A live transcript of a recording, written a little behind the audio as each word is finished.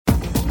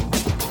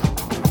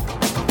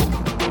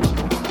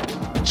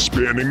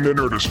Spanning the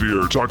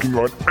nerdosphere, talking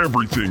about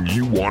everything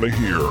you want to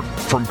hear.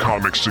 From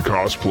comics to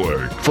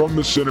cosplay, from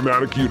the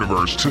cinematic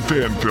universe to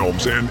fan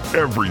films and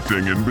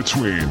everything in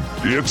between.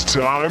 It's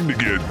time to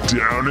get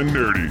down and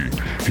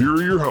nerdy. Here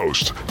are your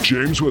hosts,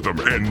 James Witham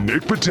and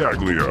Nick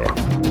Battaglia.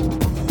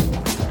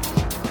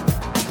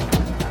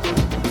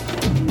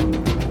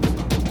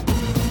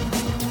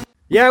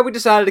 Yeah, we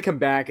decided to come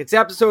back. It's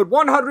episode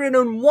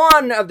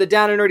 101 of the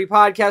Down and Nerdy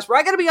podcast, where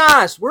I gotta be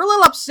honest, we're a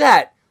little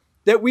upset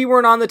that we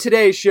weren't on the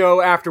Today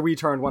Show after we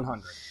turned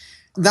 100.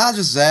 Not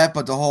just that,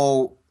 but the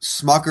whole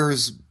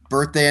Smucker's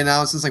birthday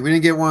announcements. Like, we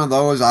didn't get one of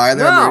those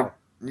either. No.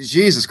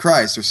 Jesus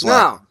Christ, they're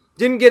slack. No.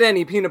 Didn't get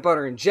any peanut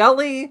butter and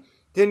jelly.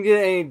 Didn't get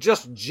any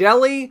just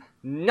jelly.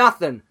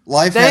 Nothing.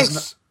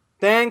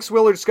 Thanks,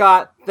 Willard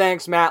Scott.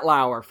 Thanks, Matt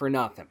Lauer, for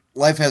nothing.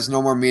 Life has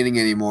no more meaning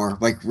anymore.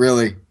 Like,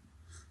 really.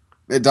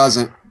 It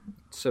doesn't.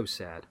 So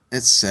sad.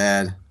 It's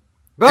sad.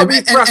 But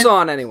we press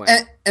on anyway.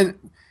 And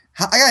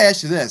I gotta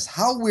ask you this: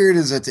 how weird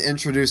is it to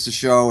introduce the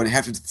show and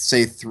have to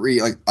say a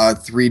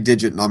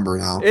 3-digit number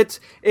now?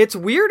 It's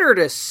weirder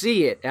to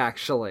see it,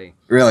 actually.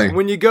 Really?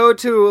 When you go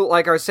to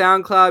like our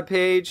SoundCloud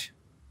page,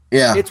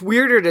 yeah, it's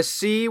weirder to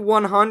see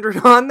 100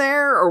 on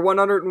there or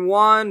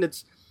 101.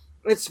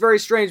 It's very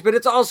strange, but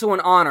it's also an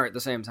honor at the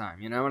same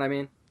time. You know what I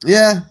mean?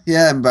 Yeah.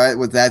 And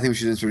with that, I think we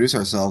should introduce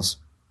ourselves.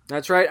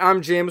 That's right.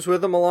 I'm James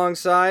Witham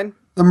alongside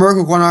the Merc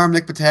with one arm,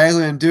 Nick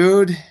Battaglia, and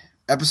dude,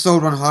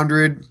 episode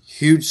 100,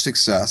 huge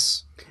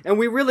success. And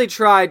we really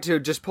tried to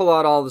just pull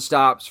out all the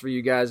stops for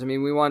you guys. I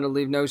mean, we wanted to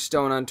leave no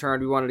stone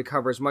unturned. We wanted to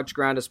cover as much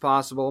ground as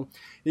possible.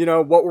 You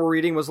know, what we're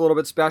reading was a little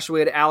bit special.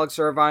 We had Alex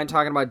Irvine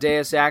talking about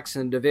Deus Ex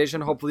and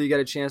Division. Hopefully you get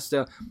a chance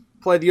to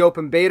play the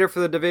open beta for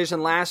the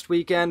Division last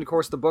weekend. Of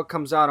course, the book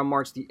comes out on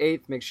March the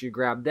 8th. Make sure you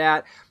grab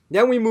that.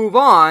 Then we move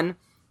on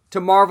to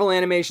Marvel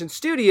Animation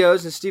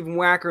Studios and Stephen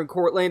Wacker and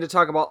Court Lane to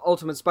talk about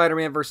Ultimate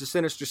Spider-Man vs.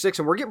 Sinister Six,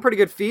 and we're getting pretty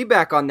good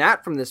feedback on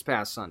that from this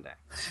past Sunday.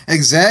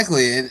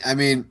 Exactly, and I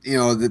mean, you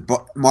know,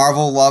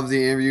 Marvel loved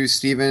the interview.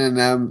 Stephen and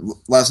them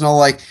let us know,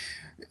 like,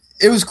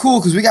 it was cool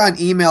because we got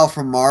an email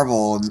from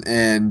Marvel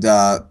and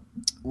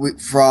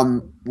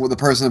from the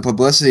person in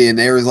publicity, and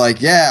they was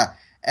like, yeah,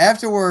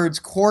 afterwards,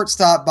 Court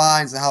stopped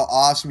by and said how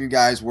awesome you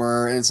guys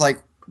were, and it's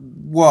like,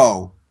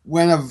 whoa.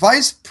 When a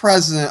vice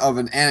president of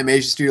an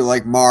animation studio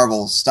like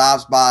Marvel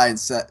stops by and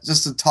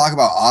just to talk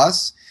about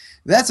us,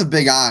 that's a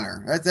big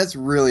honor. That's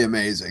really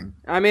amazing.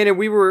 I mean, and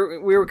we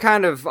were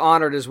kind of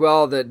honored as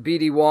well that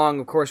B.D. Wong,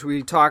 of course,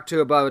 we talked to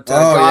about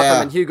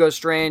Gotham and Hugo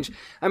Strange.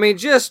 I mean,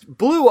 just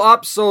blew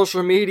up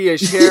social media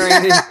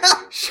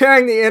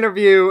sharing the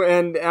interview,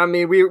 and I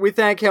mean, we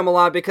thank him a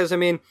lot because I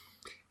mean,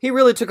 he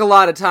really took a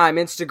lot of time,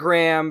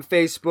 Instagram,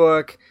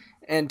 Facebook,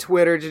 and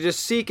Twitter to just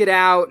seek it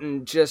out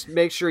and just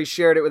make sure he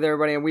shared it with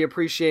everybody, and we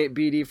appreciate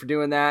BD for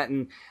doing that.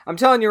 And I'm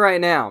telling you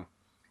right now,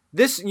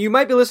 you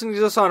might be listening to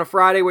this on a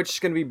Friday, which is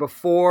going to be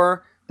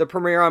before the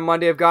premiere on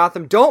Monday of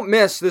Gotham. Don't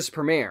miss this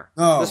premiere,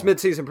 this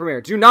mid-season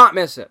premiere. Do not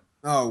miss it.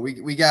 Oh,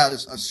 we got a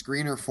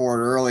screener for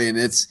it early, and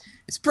it's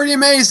pretty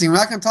amazing. We're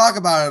not going to talk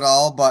about it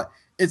all, but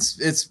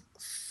it's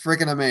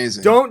freaking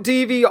amazing. Don't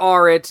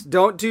DVR it.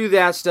 Don't do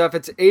that stuff.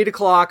 It's 8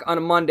 o'clock on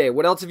a Monday.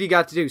 What else have you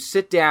got to do?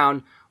 Sit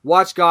down.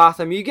 Watch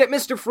Gotham. You get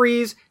Mr.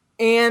 Freeze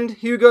and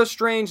Hugo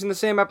Strange in the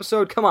same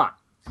episode. Come on.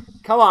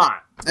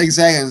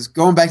 Exactly.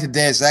 Going back to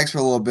Deus Ex for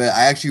a little bit,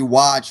 I actually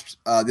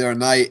watched the other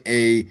night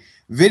a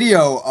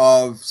video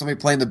of somebody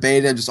playing the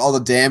beta and just all the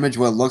damage,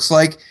 what it looks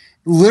like.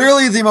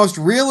 Literally the most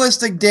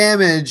realistic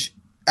damage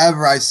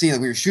ever I've seen.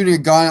 Like when you're shooting a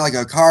gun at like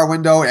a car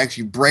window, it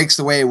actually breaks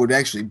the way it would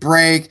actually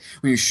break.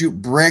 When you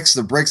shoot bricks,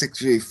 the bricks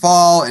actually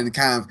fall and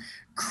kind of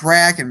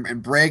crack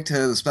and break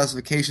to the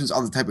specifications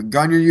of the type of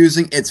gun you're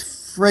using.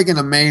 It's friggin'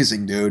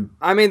 amazing, dude.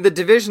 I mean, the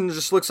Division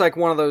just looks like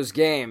one of those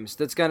games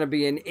that's going to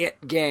be an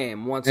it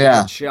game once it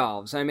hits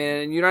shelves. I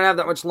mean, you don't have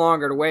that much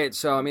longer to wait.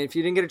 So, I mean, if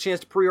you didn't get a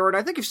chance to pre-order,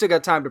 I think you've still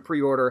got time to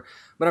pre-order,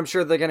 but I'm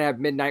sure they're going to have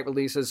midnight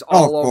releases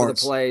all over the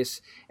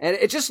place. And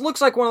it just looks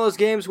like one of those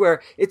games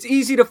where it's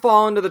easy to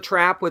fall into the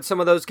trap with some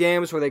of those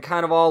games where they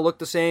kind of all look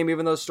the same,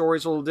 even though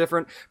stories are a little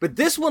different. But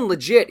this one,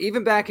 legit,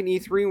 even back in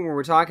E3 when we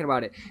were talking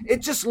about it,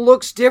 it just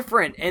looks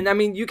different. And, I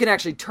mean, you can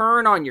actually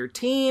turn on your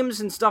teams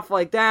and stuff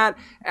like that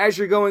as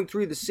you're going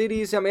through the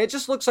cities. I mean, it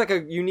just looks like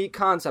a unique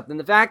concept. And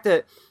the fact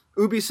that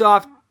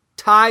Ubisoft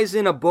ties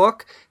in a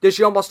book that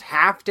you almost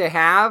have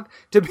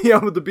to be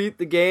able to beat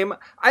the game,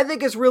 I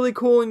think is really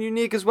cool and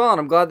unique as well. And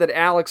I'm glad that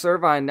Alex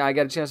Irvine got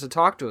a chance to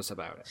talk to us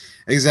about it.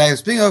 Exactly.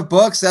 Speaking of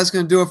books, that's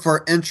going to do it for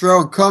our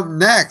intro. And come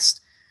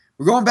next,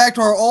 we're going back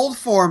to our old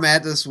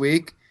format this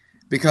week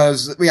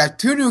because we got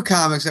 2 new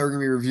comics that we're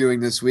going to be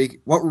reviewing this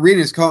week. What we're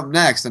reading is coming up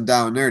next on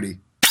Down and Nerdy.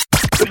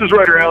 This is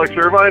writer Alex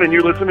Irvine, and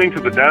you're listening to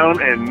the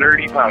Down and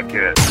Nerdy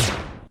podcast.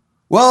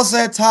 Well, it's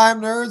that time,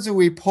 nerds, and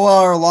we pull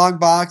out our long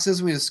boxes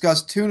and we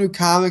discuss 2 new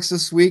comics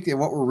this week and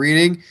what we're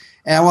reading.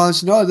 And I want to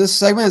let you know that this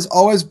segment is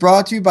always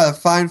brought to you by the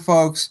fine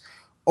folks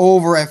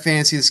over at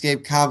Fantasy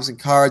Escape Comics and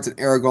Cards at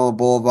Aragola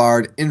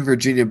Boulevard in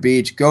Virginia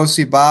Beach. Go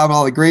see Bob and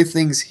all the great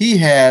things he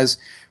has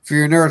for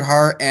your nerd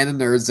heart and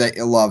the nerds that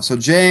you love. So,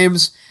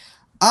 James,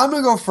 I'm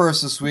going to go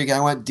first this week. I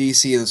went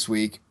DC this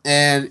week.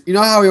 And you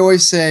know how we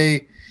always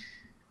say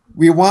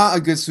we want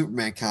a good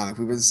Superman comic?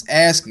 We've been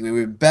asking,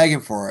 we've been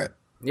begging for it.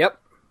 Yep,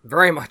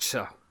 very much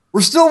so.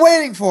 We're still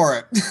waiting for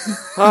it.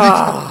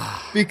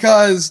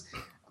 Because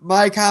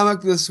my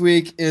comic this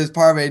week is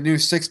part of a new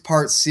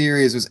 6-part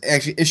series. It was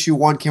actually issue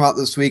 1 came out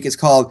this week. It's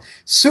called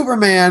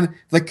Superman,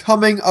 The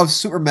Coming of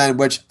Superman,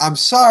 which, I'm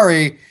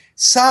sorry,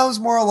 sounds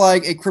more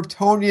like a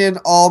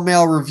Kryptonian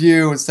all-male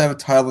review instead of a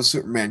title of a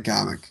Superman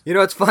comic. You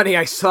know, it's funny.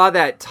 I saw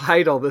that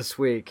title this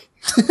week.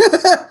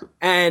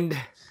 And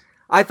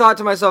I thought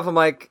to myself, I'm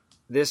like,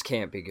 this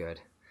can't be good.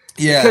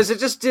 Yeah. Because it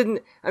just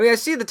didn't... I mean, I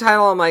see the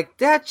title, I'm like,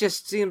 that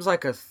just seems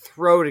like a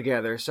throw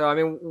together. So, I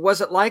mean,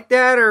 was it like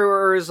that,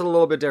 or is it a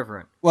little bit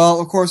different? Well,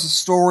 of course, the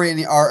story and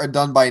the art are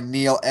done by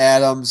Neil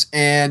Adams.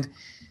 And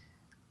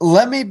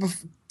let me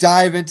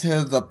dive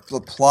into the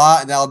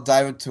plot, and then I'll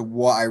dive into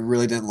what I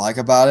really didn't like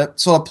about it.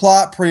 So the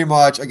plot, pretty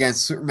much, again,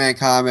 Superman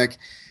comic.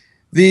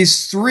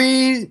 These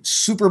 3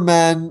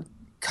 Supermen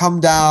come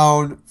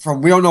down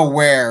from we don't know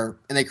where,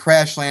 and they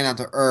crash land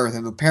onto Earth,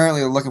 and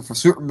apparently they're looking for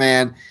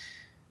Superman.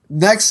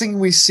 Next thing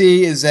we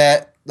see is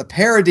that the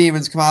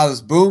parademons come out of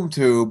this boom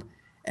tube,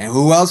 and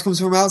who else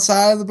comes from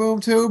outside of the boom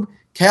tube?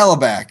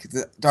 Kalibak,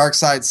 the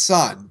Darkseid's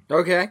son.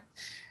 Okay.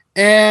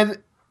 And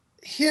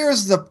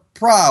here's the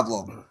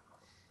problem.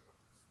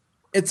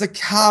 It's a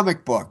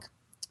comic book.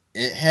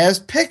 It has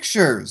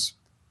pictures.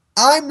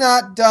 I'm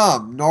not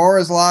dumb, nor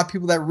is a lot of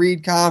people that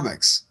read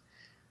comics.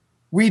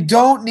 We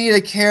don't need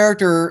a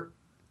character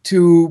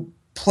to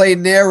play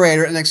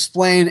narrator and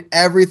explain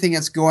everything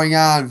that's going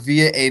on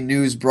via a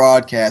news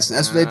broadcast. And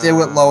that's what they did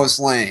with Lois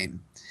Lane.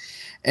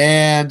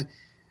 And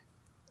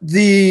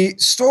the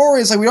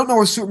story is like, we don't know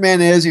where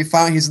Superman is. We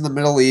found he's in the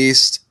Middle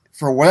East.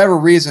 For whatever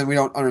reason, we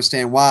don't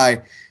understand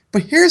why.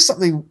 But here's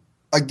something,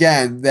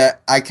 again,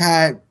 that I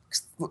kind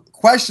of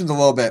questioned a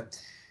little bit.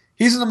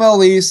 He's in the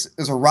Middle East.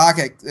 There's a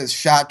rocket that's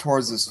shot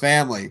towards his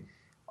family.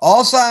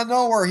 All of a sudden,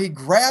 nowhere, he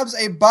grabs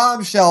a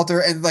bomb shelter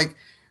and, like,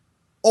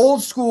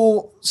 old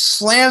school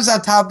slams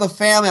on top of the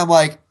family. I'm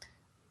like,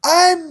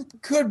 I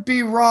could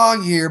be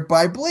wrong here, but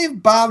I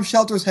believe bomb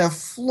shelters have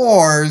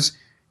floors.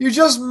 You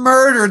just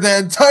murdered the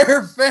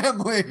entire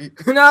family.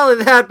 Not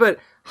only that, but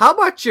how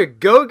about you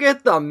go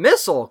get the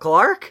missile,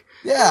 Clark?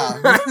 Yeah.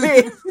 I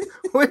mean,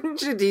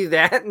 wouldn't you do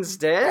that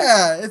instead?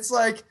 Yeah, it's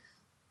like,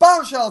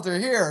 bomb shelter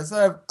here.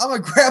 Instead of, I'm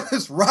going to grab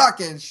this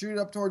rocket and shoot it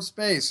up towards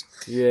space.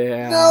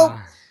 Yeah. No.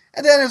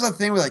 And then there's a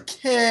thing with a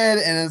kid,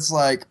 and it's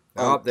like,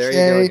 oh, okay. there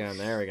you go again.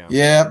 There we go.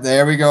 Yep,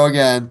 there we go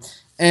again.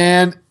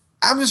 And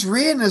I'm just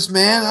reading this,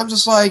 man. I'm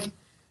just like,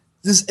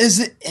 this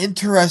isn't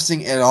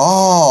interesting at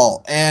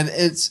all. And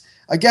it's,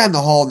 again,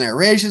 the whole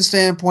narration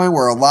standpoint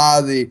where a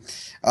lot of the,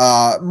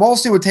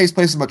 mostly what takes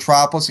place in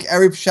Metropolis, like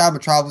every shot of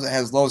Metropolis that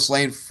has Lois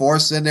Lane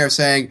forced in there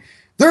saying,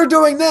 they're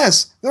doing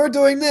this, they're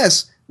doing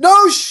this.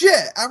 No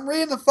shit! I'm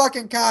reading the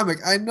fucking comic.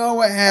 I know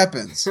what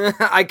happens.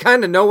 I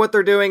kind of know what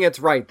they're doing. It's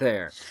right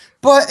there.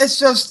 But it's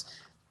just,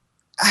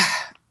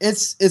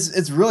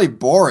 it's really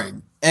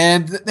boring.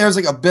 And there's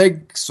like a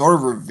big sort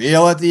of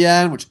reveal at the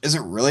end, which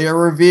isn't really a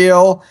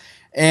reveal.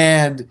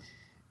 And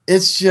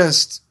it's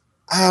just,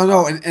 I don't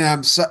know.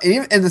 And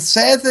the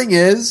sad thing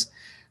is,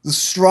 the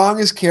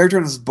strongest character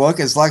in this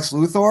book is Lex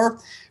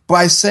Luthor. But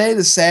I say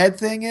the sad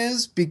thing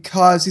is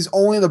because he's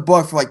only in the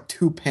book for like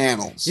 2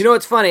 panels. You know,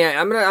 it's funny.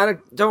 I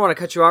don't want to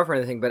cut you off or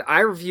anything, but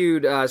I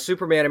reviewed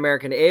Superman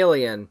American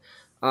Alien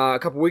a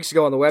couple weeks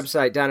ago on the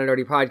website,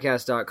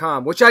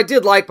 downandnerdypodcast.com, which I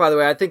did like, by the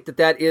way. I think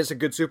that is a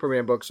good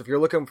Superman book, so if you're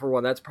looking for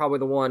one, that's probably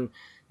the one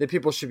that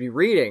people should be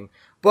reading.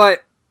 And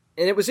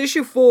it was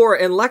issue 4,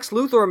 and Lex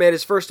Luthor made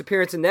his first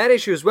appearance in that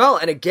issue as well,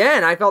 and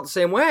again, I felt the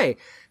same way,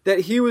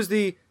 that he was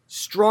the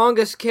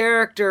strongest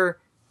character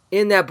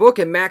in that book,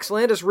 and Max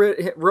Landis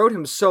wrote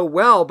him so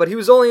well, but he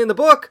was only in the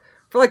book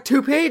for like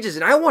 2 pages,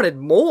 and I wanted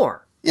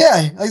more.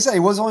 Yeah, like I said, he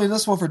was only in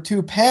this one for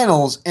 2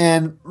 panels,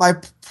 and my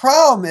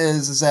problem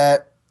is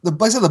that the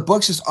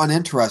book's just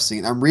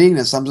uninteresting. I'm reading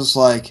this, I'm just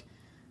like,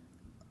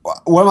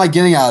 what am I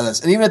getting out of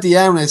this? And even at the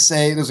end, when they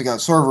say there's like a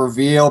sort of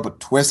reveal,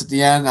 but twist at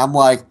the end, I'm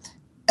like,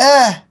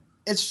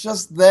 it's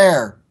just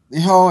there,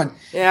 you know? And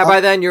yeah, by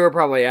then you were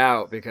probably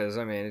out because,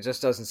 I mean, it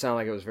just doesn't sound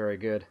like it was very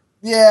good.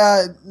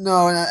 Yeah,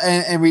 no,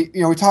 and we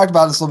we talked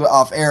about this a little bit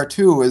off air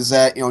too. Is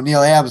that Neil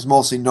Adams is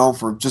mostly known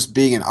for just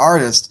being an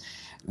artist.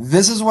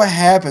 This is what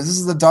happens. This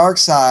is the dark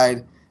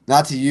side.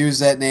 Not to use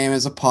that name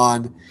as a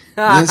pun.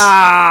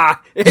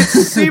 It's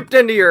seeped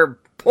into your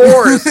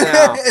pores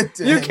now.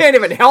 You can't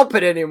even help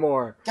it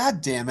anymore.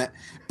 God damn it!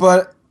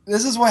 But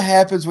this is what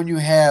happens when you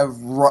have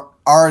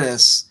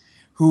artists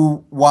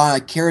who want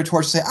to carry a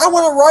torch and say, "I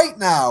want to write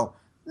now."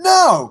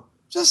 No.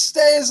 Just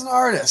stay as an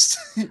artist.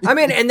 I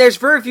mean, and there's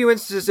very few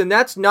instances, and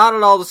that's not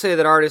at all to say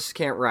that artists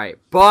can't write.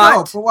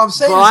 But what I'm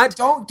saying is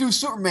don't do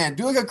Superman.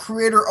 Do like a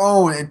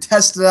creator-owned and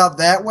test it out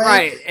that way.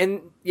 Right, and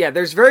yeah,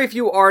 there's very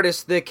few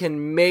artists that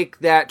can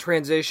make that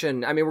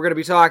transition. I mean, we're going to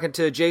be talking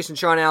to Jason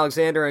Sean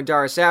Alexander and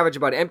Dara Savage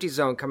about Empty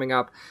Zone coming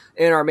up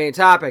in our main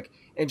topic.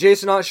 And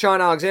Jason Sean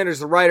Alexander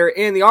is the writer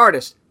and the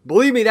artist.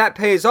 Believe me, that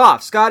pays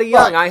off. Scotty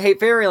Young, I Hate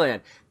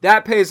Fairyland.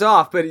 That pays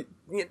off, but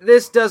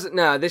this doesn't.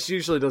 No, this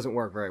usually doesn't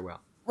work very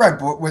well. Right,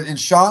 but in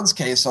Sean's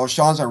case, though,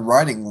 Sean's been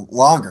writing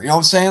longer. You know what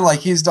I'm saying? Like,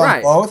 he's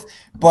done both,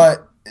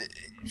 but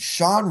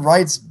Sean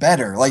writes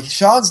better. Like,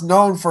 Sean's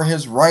known for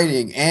his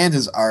writing and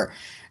his art.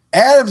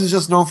 Adams is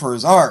just known for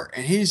his art,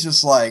 and he's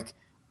just like,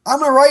 I'm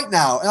going to write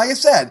now. And like I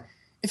said,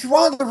 if you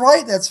wanted to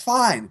write, that's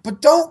fine,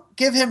 but don't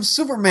give him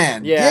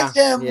Superman. Yeah,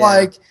 give him,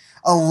 like,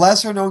 a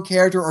lesser-known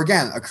character, or,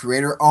 again, a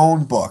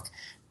creator-owned book.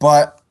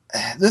 But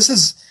this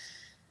is...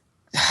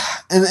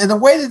 And the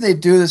way that they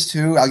do this,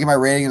 too, I'll give my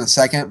rating in a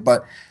second,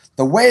 but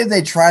the way that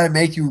they try to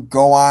make you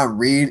go on and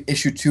read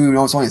issue 2, you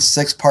know it's only a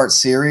 6-part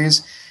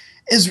series,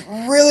 is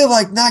really,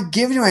 like, not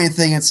giving you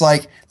anything. It's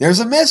like, there's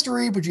a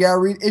mystery, but you gotta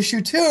read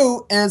issue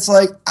 2, and it's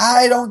like,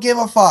 I don't give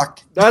a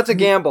fuck. That's a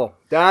gamble.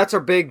 That's a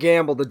big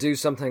gamble to do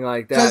something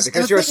like that,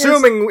 because you're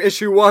assuming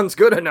issue 1's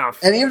good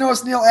enough. And even though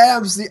it's Neil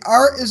Adams, the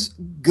art is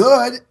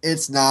good.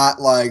 It's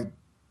not, like,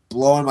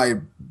 blowing my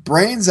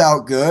brains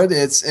out good.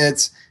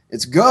 It's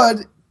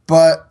good,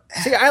 but...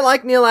 See, I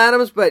like Neil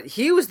Adams, but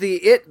he was the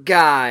it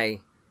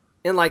guy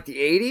in, like, the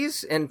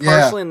 80s, and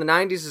partially in the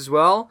 90s as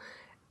well.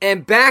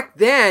 And back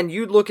then,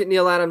 you'd look at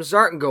Neil Adams'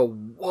 art and go,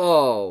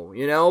 whoa,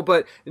 you know?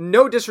 But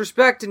no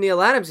disrespect to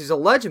Neil Adams, he's a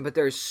legend, but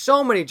there's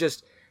so many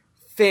just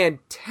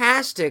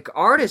fantastic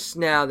artists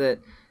now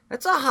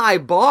that's a high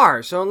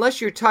bar. So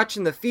unless you're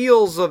touching the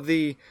feels of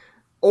the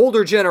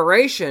older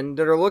generation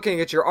that are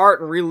looking at your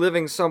art and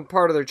reliving some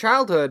part of their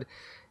childhood,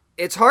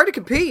 it's hard to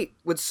compete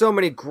with so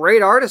many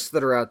great artists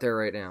that are out there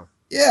right now.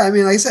 Yeah, I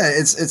mean, like I said,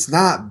 it's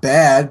not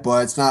bad,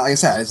 but it's not, like I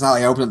said, it's not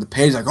like I open up the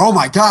page like, oh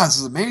my god, this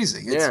is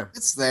amazing.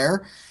 It's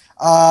there.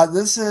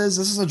 This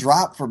is a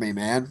drop for me,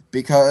 man,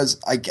 because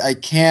I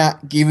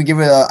can't even give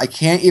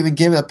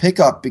it a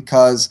pickup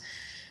because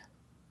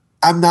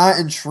I'm not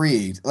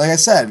intrigued. Like I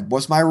said,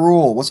 what's my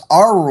rule? What's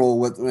our rule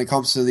when it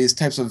comes to these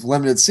types of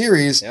limited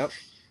series? Yep.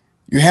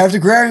 You have to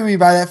grab me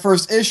by that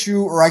first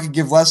issue, or I could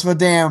give less of a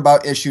damn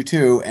about issue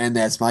 2, and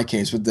that's my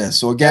case with this.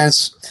 So again,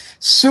 it's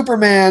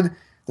Superman,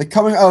 the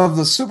coming of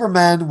the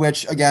Supermen,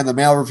 which, again, the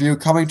mail review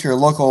coming to your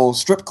local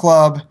strip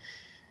club,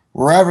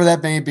 wherever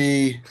that may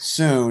be,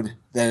 soon.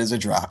 That is a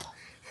drop.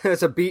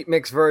 It's a beat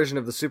mix version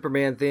of the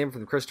Superman theme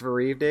from the Christopher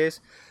Reeve days.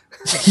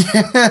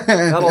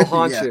 That'll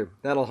haunt you.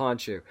 That'll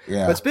haunt you.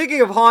 Yeah. But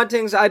speaking of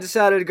hauntings, I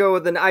decided to go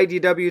with an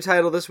IDW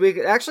title this week.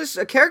 Actually, it's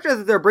a character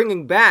that they're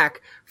bringing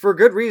back for a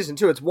good reason,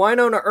 too. It's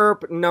Wynonna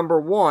Earp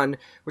 #1,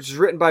 which is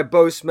written by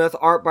Bo Smith,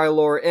 art by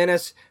Laura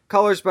Innes,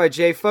 colors by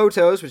Jay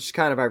Photos, which is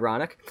kind of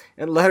ironic,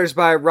 and letters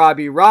by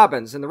Robbie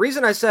Robbins. And the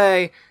reason I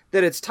say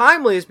that it's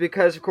timely is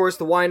because, of course,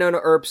 the Wynonna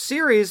Earp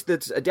series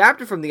that's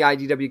adapted from the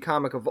IDW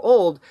comic of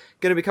old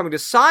going to be coming to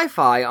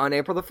Sci-Fi on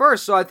April the 1st.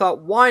 So I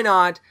thought, why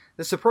not?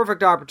 This is a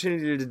perfect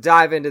opportunity to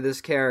dive into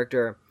this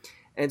character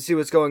and see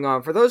what's going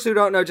on. For those who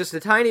don't know, just a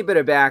tiny bit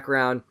of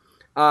background,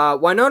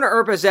 Wynonna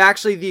Earp is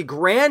actually the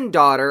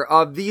granddaughter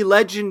of the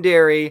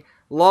legendary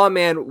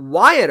lawman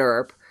Wyatt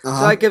Earp. So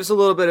that gives a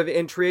little bit of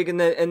intrigue. And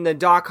then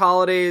Doc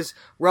Holliday's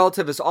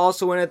relative is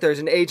also in it. There's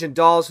an Agent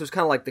Dawes who's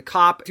kind of like the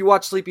cop. If you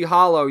watch Sleepy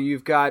Hollow,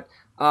 you've got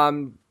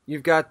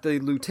the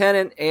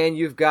lieutenant and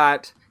you've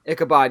got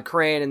Ichabod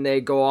Crane, and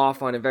they go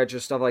off on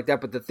adventures, stuff like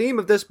that. But the theme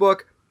of this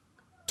book,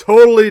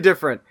 totally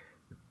different.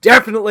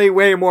 Definitely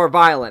way more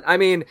violent. I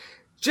mean,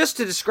 just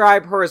to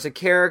describe her as a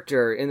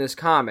character in this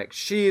comic,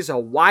 she's a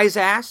wise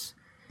ass.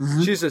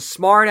 Mm-hmm. She's a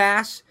smart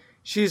ass.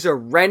 She's a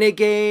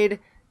renegade.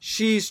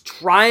 She's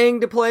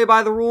trying to play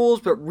by the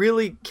rules, but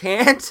really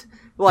can't.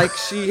 Like,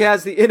 she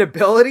has the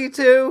inability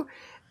to.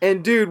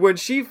 And, dude, when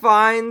she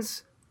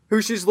finds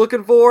who she's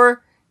looking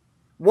for,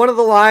 one of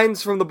the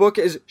lines from the book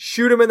is,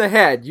 shoot him in the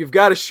head. You've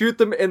got to shoot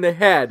them in the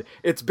head.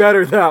 It's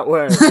better that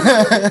way.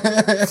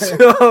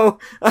 So,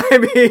 I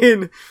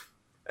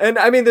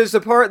mean, there's a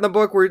part in the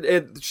book where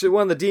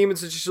one of the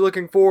demons that she's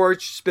looking for,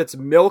 she spits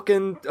milk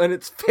in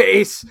its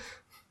face.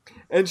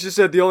 And she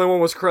said the only one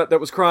that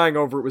was crying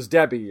over it was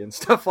Debbie and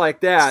stuff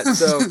like that.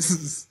 So,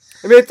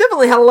 I mean, it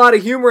definitely had a lot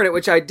of humor in it,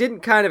 which I didn't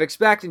kind of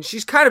expect. And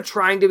she's kind of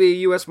trying to be a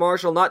U.S.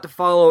 Marshal, not to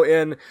follow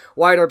in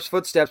Wyatt Earp's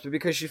footsteps, but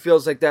because she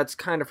feels like that's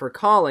kind of her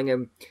calling.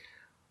 And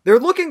they're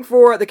looking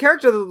for, the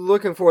character they're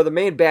looking for, the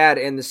main bad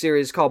in the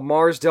series, is called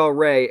Mars Del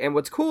Rey. And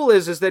what's cool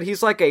is that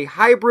he's like a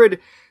hybrid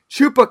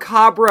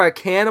chupacabra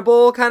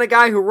cannibal kind of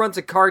guy who runs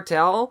a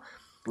cartel.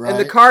 Right. And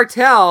the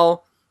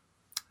cartel,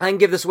 I can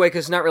give this away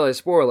because it's not really a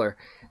spoiler.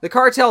 The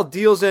cartel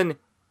deals in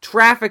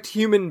trafficked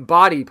human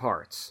body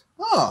parts.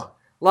 Oh.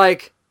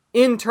 Like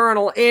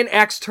internal and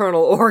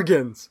external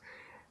organs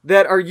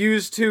that are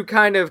used to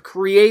kind of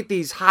create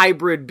these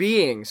hybrid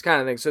beings kind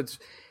of thing. So it's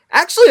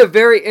actually a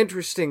very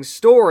interesting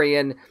story,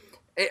 and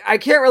I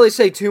can't really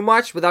say too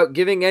much without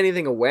giving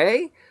anything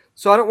away.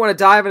 So I don't want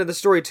to dive into the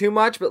story too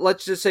much, but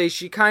let's just say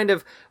she kind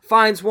of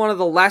finds one of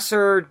the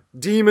lesser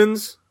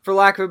demons, for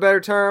lack of a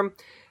better term,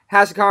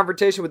 has a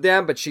confrontation with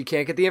them, but she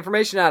can't get the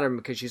information out of them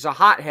because she's a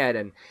hothead,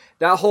 and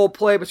that whole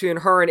play between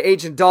her and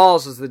Agent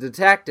Dawes as the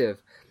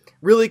detective.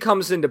 really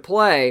comes into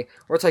play,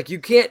 where it's like, you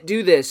can't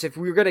do this. If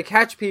we're going to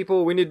catch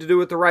people, we need to do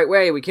it the right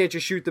way. We can't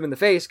just shoot them in the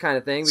face kind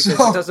of thing,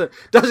 because it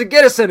doesn't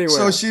get us anywhere.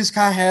 So she's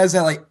kind of has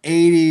that like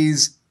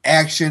 80s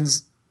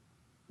actions,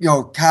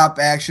 cop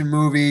action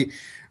movie,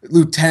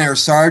 lieutenant or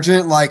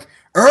sergeant, like,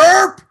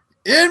 Earp,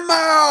 in my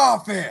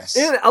office.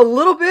 In a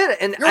little bit,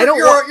 and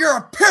you're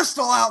a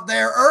pistol out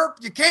there, Earp.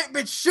 You can't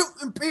be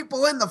shooting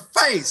people in the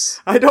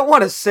face. I don't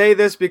want to say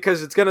this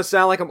because it's going to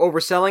sound like I'm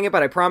overselling it,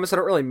 but I promise I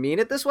don't really mean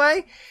it this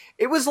way.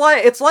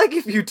 It's like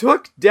if you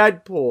took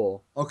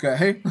Deadpool,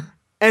 okay,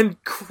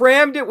 and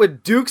crammed it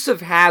with Dukes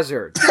of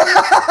Hazzard.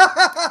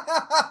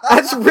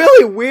 That's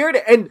really weird,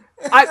 and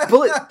I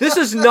believe this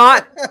is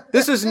not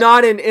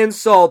an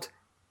insult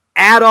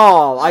at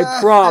all,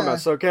 I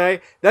promise, okay?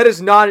 That is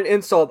not an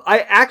insult. I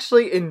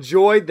actually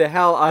enjoyed the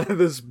hell out of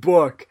this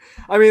book.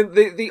 I mean,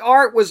 the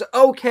art was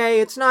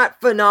okay. It's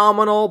not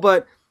phenomenal,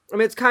 but I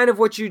mean, it's kind of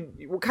what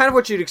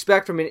you'd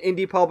expect from an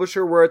indie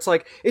publisher, where it's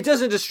like, it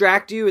doesn't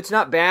distract you. It's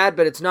not bad,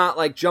 but it's not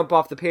like jump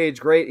off the page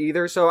great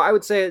either. So I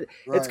would say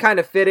it's kind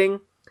of fitting.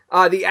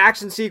 The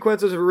action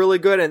sequences were really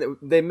good, and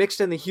they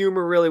mixed in the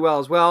humor really well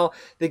as well.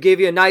 They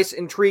gave you a nice,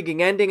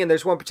 intriguing ending, and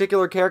there's one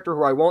particular character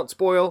who I won't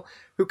spoil,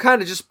 who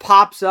kind of just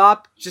pops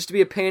up just to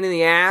be a pain in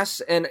the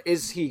ass, and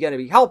is he going to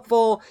be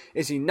helpful?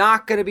 Is he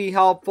not going to be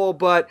helpful?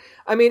 But,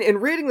 I mean, in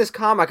reading this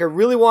comic, I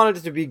really wanted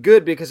it to be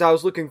good because I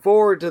was looking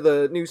forward to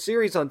the new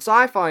series on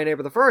Sci-Fi on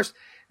April the 1st,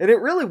 and it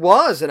really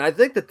was, and I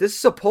think that this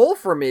is a pull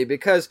for me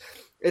because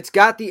it's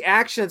got the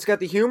action, it's got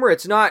the humor,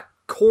 it's not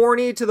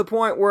corny to the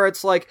point where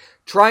it's like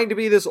trying to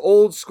be this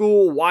old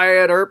school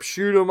Wyatt Earp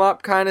shoot 'em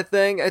up kind of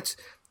thing.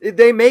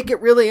 They make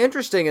it really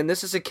interesting, and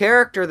this is a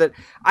character that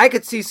I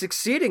could see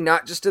succeeding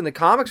not just in the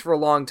comics for a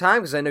long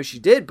time, because I know she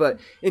did, but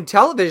in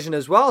television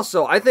as well.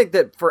 So I think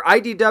that for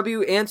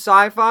IDW and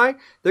Sci-Fi,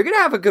 they're going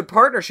to have a good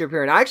partnership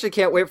here, and I actually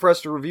can't wait for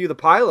us to review the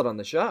pilot on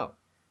the show.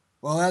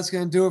 Well, that's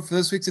going to do it for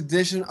this week's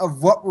edition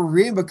of What We're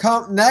Reading. But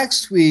come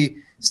next, we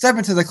step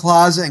into the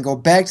closet and go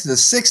back to the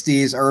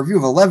 60s. Our review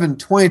of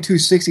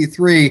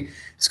 11/22/63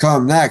 is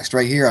coming next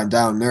right here on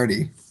Down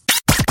Nerdy.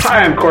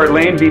 Hi, I'm Court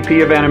Lane,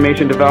 VP of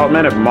Animation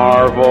Development at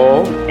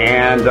Marvel,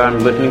 and I'm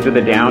listening to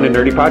the Down and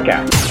Nerdy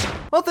podcast.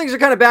 Well, things are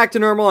kind of back to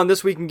normal on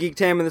This Week in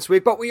Geektainment this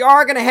week, but we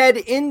are going to head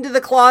into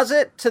the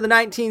closet to the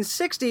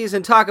 1960s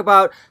and talk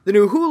about the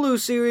new Hulu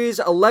series,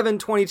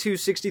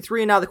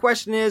 11/22/63. Now, the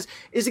question is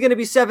it going to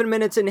be 7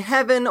 minutes in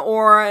heaven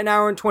or an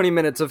hour and 20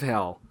 minutes of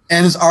hell?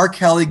 And is R.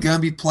 Kelly going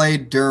to be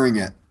played during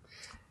it?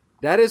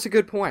 That is a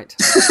good point.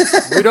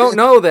 We don't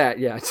know that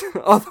yet.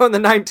 Although in the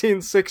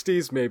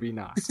 1960s, maybe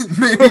not.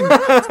 Maybe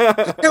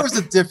not. It was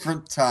a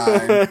different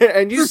time.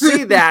 And you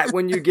see that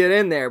when you get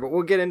in there, but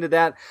we'll get into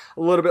that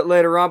a little bit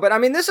later on. But I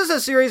mean, this is a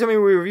series, we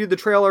reviewed the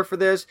trailer for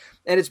this,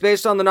 and it's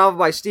based on the novel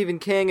by Stephen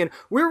King, and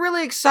we're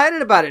really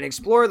excited about it, and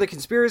explore the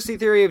conspiracy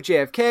theory of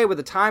JFK with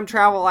the time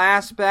travel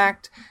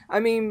aspect.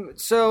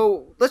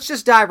 So let's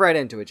just dive right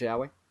into it, shall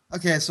we?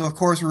 Okay, so of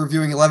course we're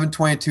reviewing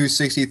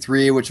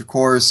 11/22/63, which of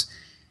course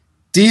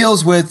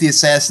deals with the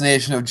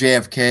assassination of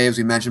JFK, as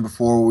we mentioned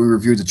before. We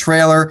reviewed the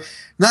trailer.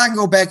 Not going to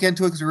go back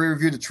into it because we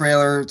reviewed the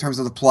trailer in terms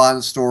of the plot and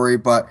the story,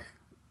 but,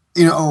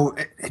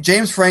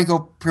 James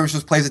Franco pretty much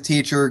just plays a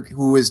teacher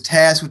who is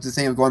tasked with the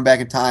thing of going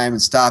back in time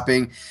and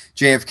stopping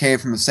JFK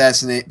from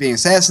being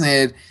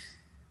assassinated.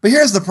 But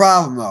here's the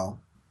problem, though.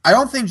 I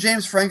don't think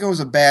James Franco is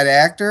a bad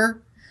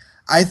actor.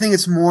 I think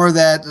it's more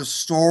that the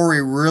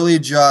story really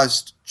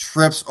just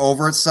trips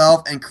over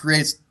itself and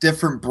creates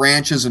different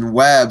branches and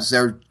webs that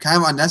are kind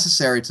of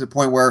unnecessary, to the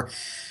point where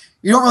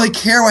you don't really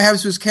care what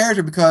happens to his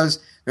character, because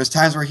there's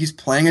times where he's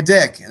playing a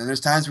dick, and then there's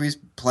times where he's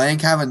playing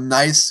kind of a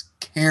nice,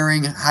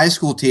 caring high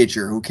school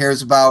teacher who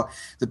cares about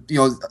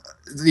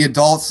the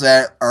adults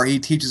that he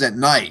teaches at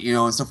night,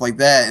 and stuff like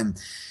that.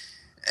 And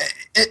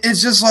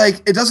it's just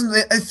like it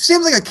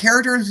seems like a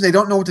character they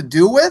don't know what to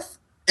do with.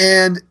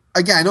 And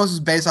again, I know this is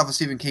based off a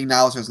Stephen King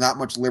novel, so there's not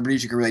much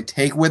liberties you can really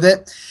take with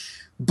it.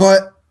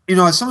 But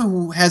as someone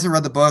who hasn't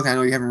read the book, I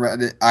know you haven't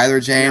read it either,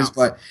 James,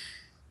 but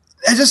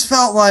I just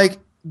felt like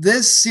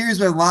this series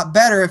would be a lot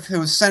better if it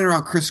was centered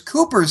around Chris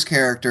Cooper's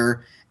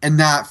character and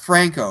not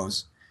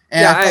Franco's.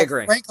 And I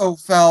agree. I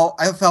felt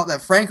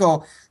that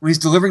Franco, when he's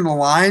delivering the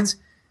lines,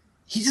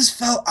 he just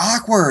felt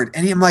awkward,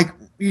 and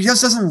he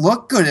just doesn't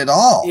look good at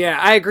all. Yeah,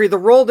 I agree. The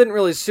role didn't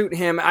really suit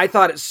him. I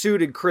thought it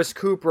suited Chris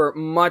Cooper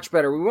much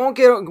better. We won't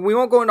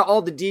go into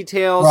all the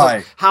details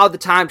of how the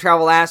time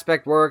travel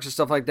aspect works and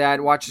stuff like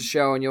that. Watch the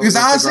show and you'll. Because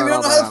honestly, we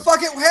don't know how the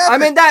fuck it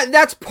happened.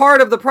 That's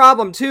part of the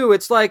problem too.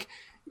 It's like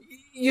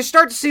you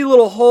start to see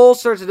little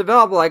holes start to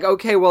develop. Like,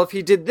 okay, well, if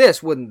he did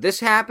this, wouldn't this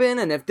happen?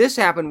 And if this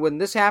happened,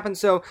 wouldn't this happen?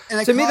 So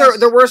to me,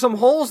 there were some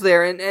holes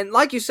there. And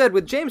like you said,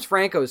 with James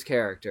Franco's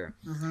character.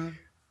 Mm-hmm.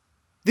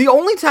 The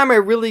only time I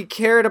really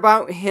cared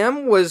about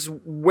him was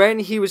when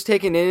he was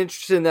taking an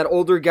interest in that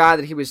older guy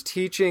that he was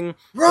teaching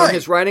in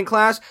his writing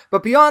class.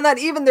 But beyond that,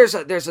 even there's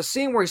a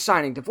scene where he's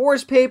signing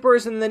divorce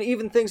papers, and then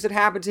even things that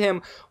happen to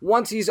him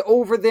once he's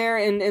over there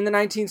in the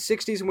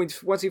 1960s, and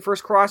once he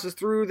first crosses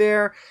through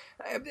there.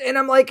 And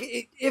I'm like,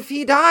 if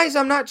he dies,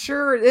 I'm not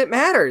sure it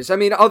matters. I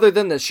mean, other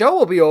than the show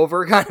will be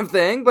over kind of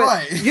thing.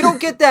 But you don't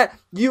get that.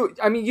 You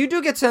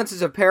do get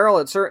senses of peril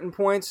at certain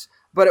points,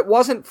 but it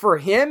wasn't for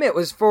him. It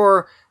was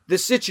for the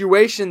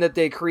situation that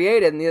they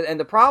created. And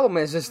the problem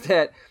is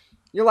that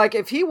you're like,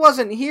 if he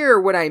wasn't here,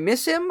 would I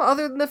miss him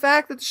other than the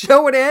fact that the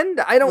show would end?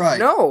 I don't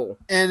know.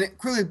 And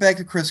quickly back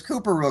to Chris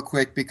Cooper real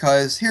quick,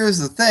 because here's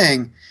the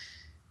thing.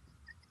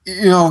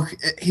 You know,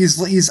 he's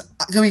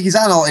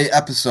on all 8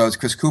 episodes,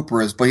 Chris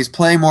Cooper is, but he's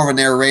playing more of a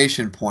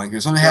narration point.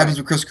 If something happens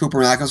with Chris Cooper,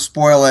 we're not going to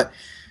spoil it,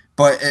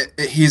 but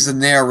he's the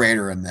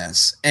narrator in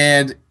this.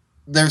 And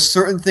there's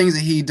certain things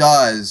that he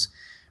does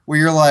where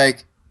you're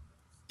like,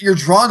 you're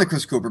drawn to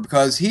Chris Cooper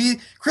because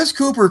Chris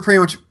Cooper pretty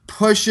much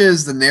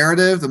pushes the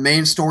narrative, the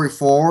main story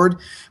forward.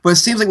 But it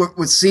seems like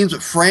what seems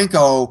with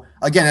Franco,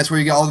 again, that's where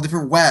you get all the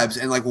different webs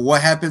and like, well,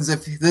 what happens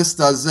if this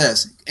does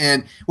this?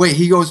 And wait,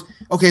 he goes,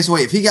 okay, so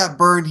wait, if he got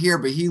burned here,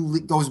 but he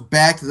goes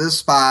back to this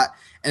spot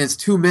and it's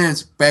 2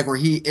 minutes back where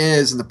he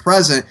is in the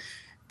present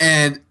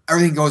and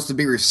everything goes to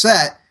be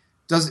reset.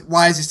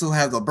 Why does he still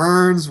have the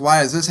burns?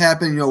 Why does this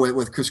happen? You know,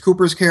 with Chris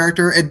Cooper's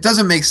character, it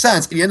doesn't make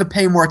sense. And you end up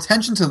paying more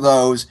attention to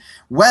those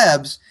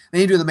webs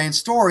than you do the main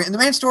story. And the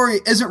main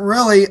story isn't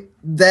really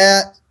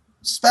that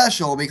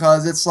special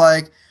because it's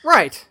like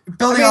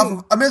building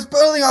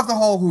off the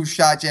whole who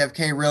shot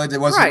JFK. Really, it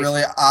wasn't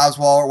really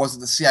Oswald, or was it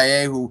the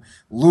CIA who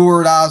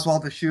lured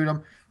Oswald to shoot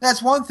him?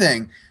 That's one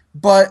thing,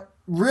 but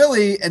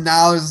really, and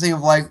now there's the thing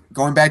of like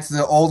going back to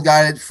the old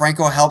guy that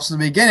Franco helps in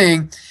the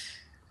beginning.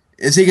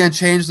 Is he going to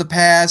change the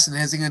past, and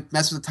is he going to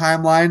mess with the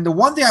timeline? The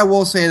one thing I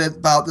will say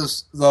about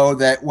this, though,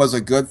 that was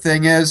a good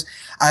thing is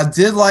I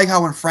did like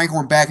how when Franco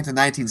went back into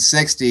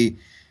 1960,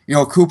 you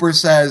know, Cooper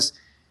says,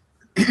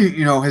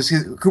 you know,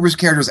 Cooper's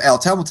character is Al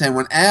Templeton.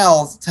 When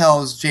Al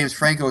tells James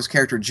Franco's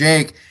character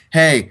Jake,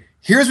 hey,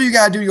 here's what you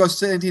got to do. You go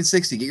to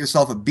 1960, get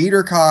yourself a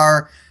beater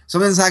car,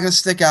 something that's not going to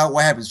stick out.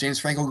 What happens? James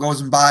Franco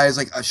goes and buys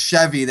like a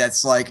Chevy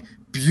that's like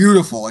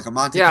beautiful, like a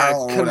Monte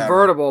Carlo or whatever.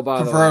 Convertible, by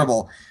the way.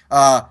 Convertible.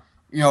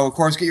 You know, of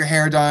course, get your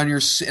hair done.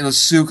 You're in a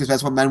suit because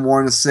that's what men wore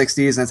in the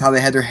 60s. And that's how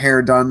they had their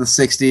hair done in the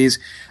 60s.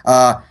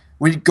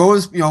 When it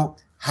goes, you know,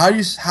 how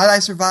did I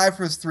survive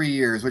for 3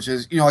 years? Which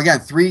is, you know, again,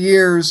 3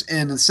 years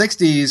in the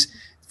 60s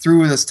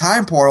through this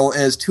time portal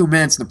is 2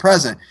 minutes in the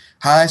present.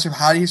 How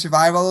do you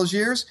survive all those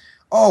years?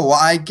 Oh, well,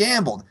 I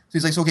gambled. So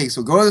he's like, okay,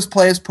 so go to this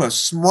place, put a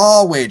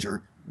small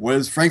wager. What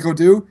does Franco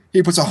do?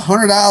 He puts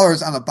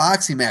 $100 on a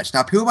boxing match.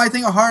 Now, people might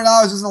think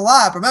 $100 isn't a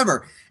lot, but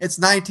remember, it's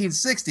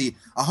 1960.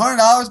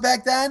 $100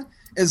 back then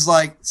is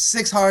like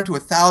 $600 to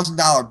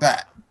 $1,000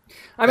 bet.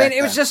 I mean,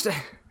 it was just...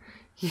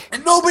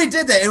 And nobody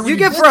did that. And you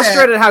get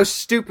frustrated how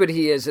stupid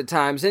he is at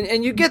times,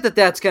 and you get that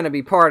that's going to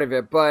be part of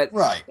it, but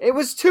it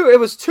was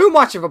too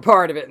much of a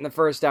part of it in the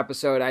first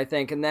episode, I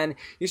think, and then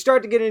you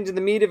start to get into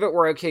the meat of it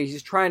where, okay,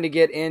 he's trying to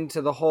get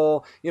into the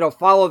whole, you know,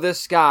 follow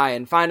this guy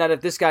and find out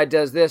if this guy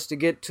does this to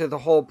get to the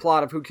whole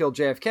plot of who killed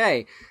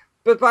JFK.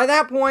 But by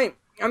that point,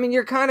 I mean,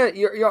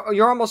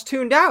 you're almost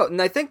tuned out,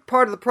 and I think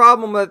part of the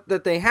problem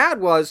that they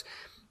had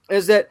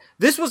is that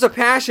this was a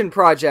passion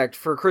project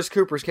for Chris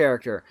Cooper's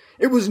character.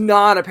 It was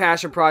not a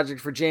passion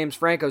project for James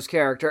Franco's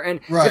character. And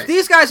if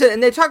these guys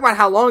and they talk about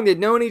how long they'd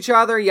known each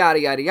other, yada,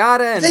 yada,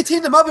 yada. And they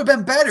teamed them up, it would have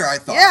been better, I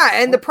thought. Yeah,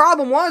 and the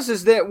problem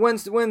is that when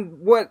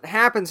what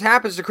happens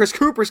to Chris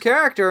Cooper's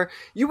character,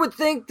 you would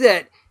think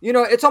that, you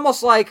know, it's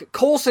almost like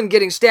Coulson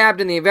getting stabbed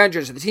in the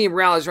Avengers. The team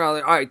rallies around,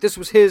 like, all right, this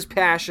was his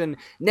passion,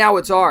 now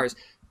it's ours.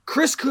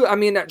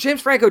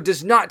 James Franco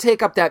does not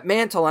take up that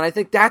mantle, and I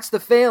think that's the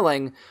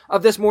failing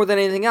of this more than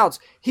anything else.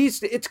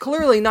 It's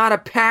clearly not a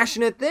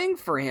passionate thing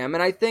for him,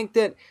 and I think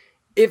that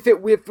if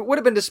it would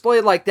have been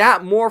displayed like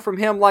that more from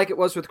him like it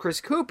was with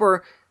Chris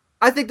Cooper,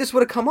 I think this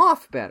would have come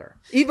off better,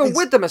 even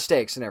with the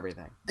mistakes and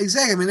everything.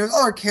 Exactly. I mean, there's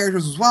other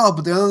characters as well,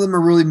 but none of them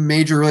are really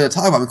major to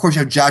talk about. Of course, you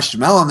have Josh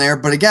Duhamel in there,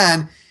 but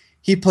again,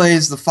 he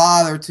plays the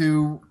father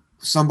to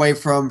somebody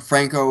from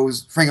Franco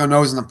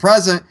knows in the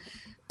present,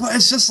 but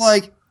it's just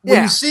like,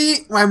 when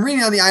I'm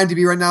reading on the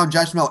IMDb right now,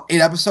 Josh Duhamel,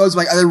 8 episodes,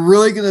 like, are they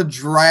really going to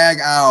drag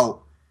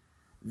out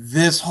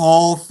this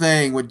whole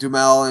thing with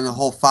Duhamel and the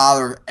whole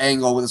father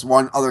angle with this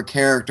one other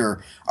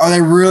character? Are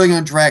they really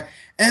going to drag?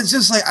 And it's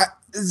just like,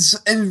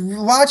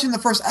 and watching the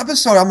first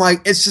episode, I'm like,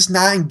 it's just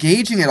not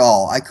engaging at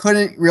all. I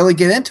couldn't really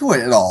get into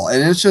it at all.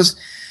 And it was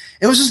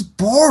just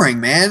boring,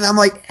 man. I'm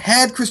like,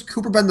 had Chris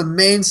Cooper been the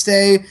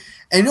mainstay,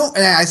 and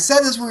I said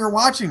this when we were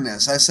watching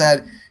this, I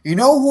said, you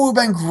know who would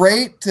have been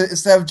great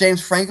instead of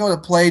James Franco to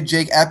play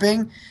Jake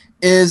Epping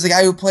is the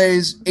guy who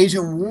plays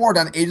Agent Ward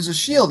on Agents of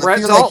S.H.I.E.L.D.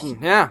 Brett Dalton.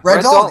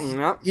 Brett Dalton.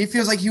 Yep. He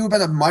feels like he would have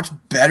been a much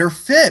better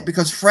fit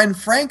because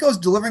Franco's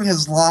delivering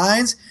his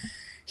lines.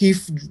 He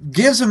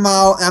gives him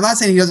out, and I'm not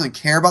saying he doesn't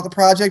care about the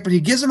project, but he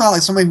gives him out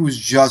like somebody who's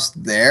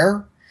just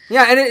there.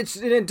 Yeah,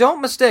 and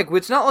don't mistake,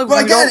 it's not like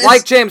we don't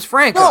like James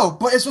Franco. No,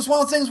 but it's just one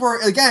of the things where,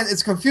 again,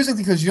 it's confusing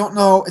because you don't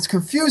know. It's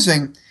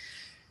confusing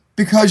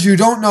because you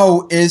don't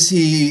know, is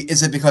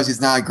it because he's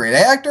not a great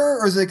actor,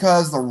 or is it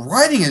because the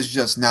writing is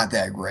just not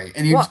that great?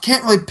 And you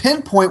can't really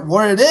pinpoint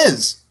what it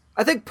is.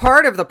 I think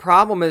part of the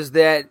problem is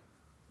that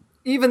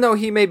even though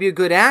he may be a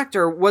good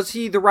actor, was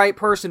he the right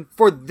person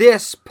for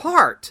this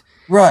part?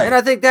 Right. And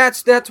I think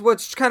that's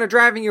what's kind of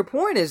driving your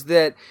point, is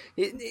that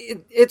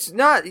it's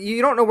not,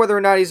 you don't know whether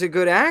or not he's a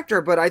good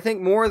actor, but I think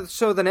more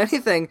so than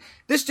anything,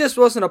 this just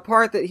wasn't a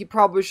part that he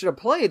probably should have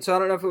played. So I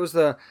don't know if it was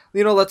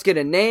let's get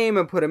a name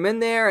and put him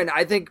in there. And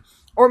I think,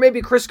 or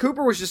maybe Chris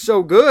Cooper was just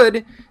so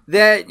good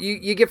that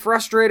you get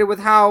frustrated with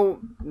how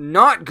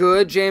not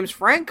good James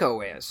Franco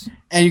is.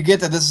 And you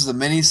get that this is a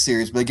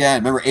miniseries, but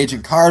again, remember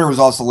Agent Carter was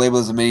also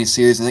labeled as a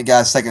miniseries, and it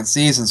got a second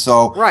season.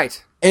 So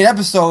right. 8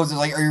 episodes is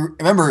like,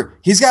 remember,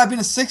 he's got to be in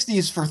the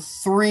 60s for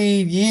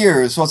 3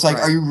 years. So it's like,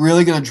 Are you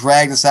really going to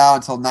drag this out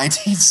until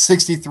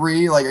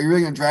 1963? Like, are you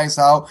really going to drag this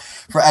out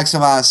for X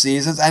amount of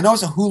seasons? I know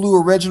it's a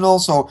Hulu original,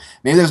 so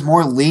maybe there's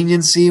more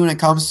leniency when it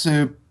comes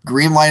to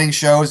greenlighting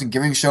shows and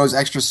giving shows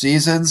extra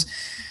seasons.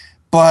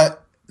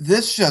 But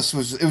this just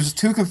was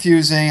too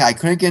confusing. I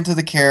couldn't get into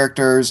the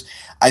characters.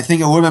 I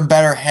think it would have been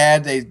better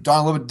had they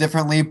done a little bit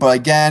differently. But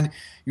again,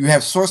 you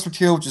have source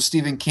material, which is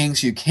Stephen King,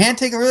 so you can't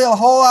take a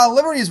whole lot of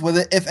liberties with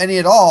it, if any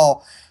at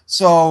all.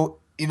 So,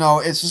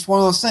 it's just one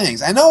of those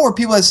things. I know where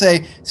people that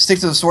say stick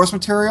to the source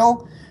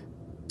material,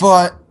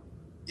 but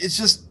it's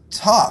just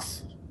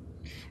tough.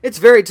 It's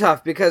very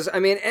tough because,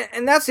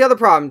 and that's the other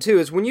problem, too,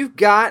 is when you've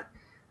got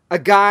a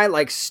guy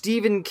like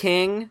Stephen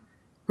King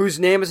whose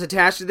name is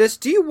attached to this,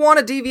 do you want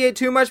to deviate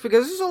too much?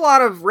 Because there's a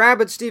lot of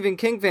rabid Stephen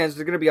King fans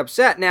that are going to be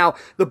upset. Now,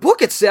 the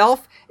book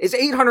itself is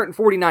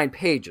 849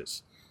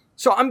 pages.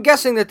 So I'm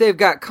guessing that they've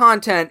got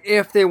content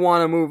if they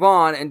want to move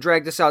on and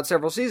drag this out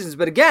several seasons.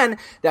 But again,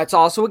 that's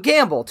also a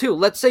gamble, too.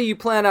 Let's say you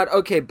plan out,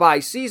 okay, by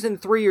season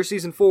 3 or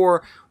season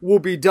 4, we'll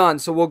be done,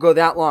 so we'll go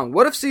that long.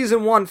 What if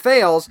season 1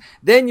 fails?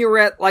 Then you're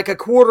at like a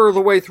quarter of the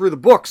way through the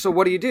book, so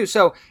what do you do?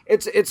 So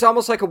it's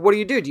almost like what do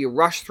you do? Do you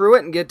rush through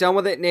it and get done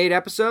with it in 8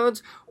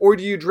 episodes? Or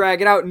do you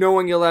drag it out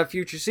knowing you'll have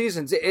future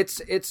seasons?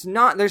 It's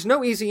not, there's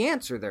no easy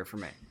answer there for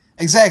me.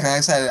 Exactly. Like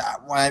I said,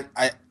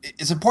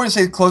 it's important to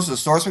stay close to the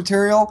source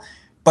material.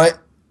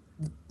 But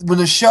when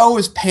the show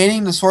is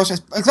painting the source,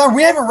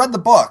 we haven't read the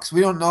books,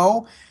 we don't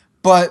know.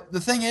 But the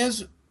thing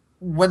is,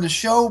 when the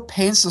show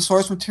paints the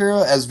source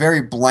material as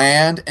very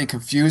bland and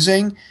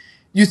confusing,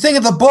 you think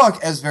of the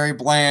book as very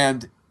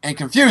bland and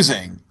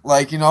confusing.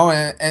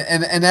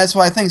 And that's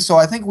what I think. So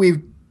I think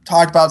we've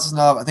talked about this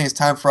enough. I think it's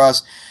time for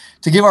us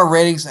to give our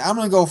ratings. I'm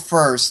going to go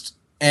first.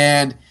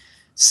 And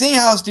seeing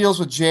how this deals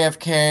with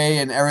JFK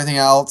and everything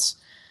else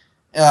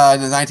in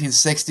the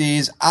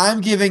 1960s,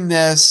 I'm giving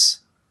this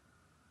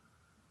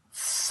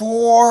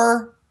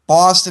 4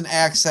 Boston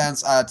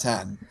accents out of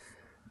 10.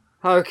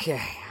 Okay,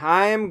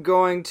 I am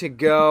going to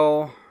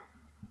go...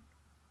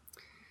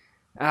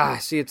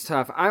 see, it's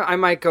tough. I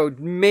might go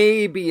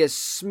maybe a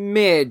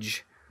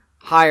smidge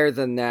higher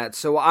than that.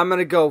 So I'm going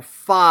to go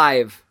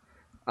 5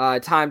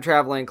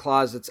 time-traveling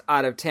closets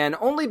out of 10,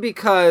 only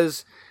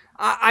because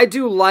I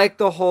do like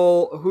the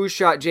whole who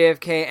shot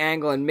JFK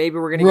angle, and maybe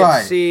we're going to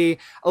get to see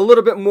a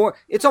little bit more.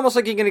 It's almost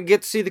like you're going to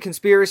get to see the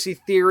conspiracy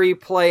theory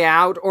play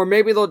out, or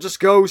maybe they'll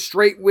just go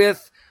straight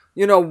with,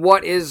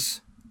 what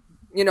is,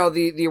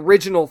 the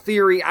original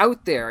theory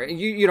out there.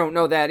 You don't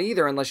know that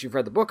either unless you've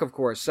read the book, of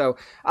course. So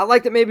I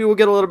like that maybe we'll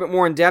get a little bit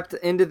more in depth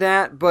into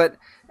that, but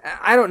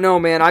I don't know,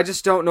 man. I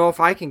just don't know if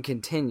I can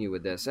continue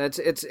with this.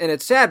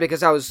 It's sad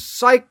because I was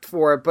psyched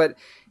for it, but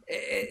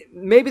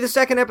maybe the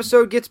second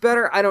episode gets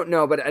better. I don't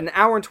know, but an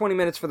hour and 20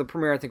 minutes for the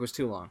premiere I think was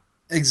too long.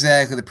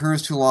 Exactly, the premiere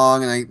was too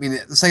long, and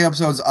the second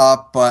episode's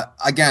up, but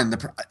again,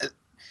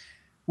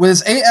 when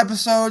it's 8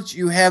 episodes,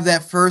 you have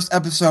that first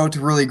episode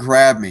to really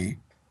grab me,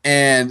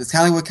 and it's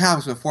kind of like with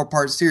comics with a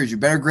 4-part series. You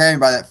better grab me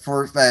by that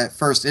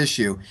first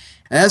issue,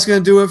 and that's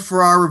going to do it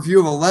for our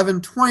review of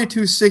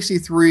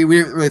 11/22/63. We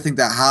didn't really think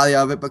that highly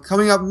of it, but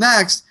coming up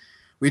next,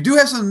 we do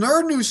have some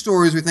nerd news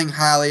stories we think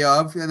highly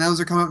of, and those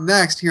are coming up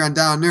next here on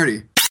Down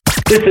Nerdy.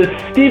 This is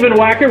Stephen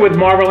Wacker with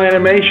Marvel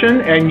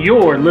Animation, and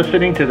you're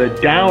listening to the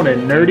Down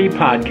and Nerdy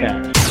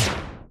podcast.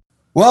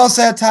 Well, it's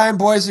that time,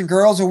 boys and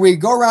girls, where we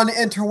go around the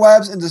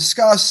interwebs and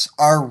discuss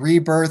our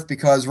rebirth,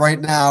 because right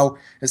now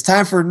it's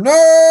time for Nerd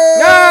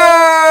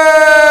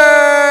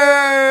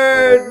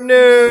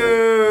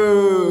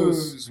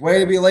News! Way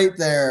to be late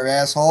there,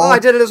 asshole. Well, I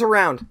did it as a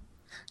round.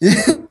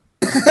 And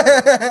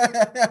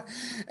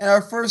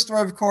our first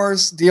story, of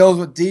course, deals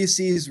with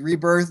DC's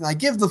rebirth, and I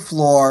give the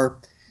floor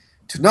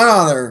to none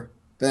other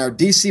than our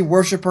DC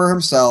worshiper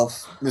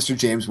himself, Mr.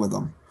 James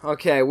Witham.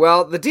 Okay,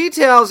 well, the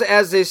details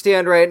as they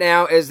stand right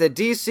now is that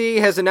DC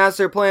has announced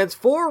their plans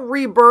for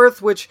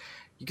Rebirth, which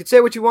you can say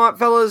what you want,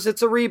 fellas,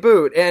 it's a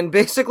reboot. And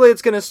basically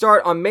it's going to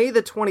start on May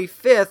the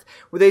 25th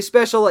with a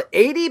special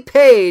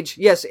 80-page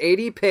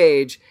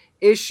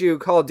issue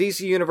called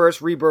DC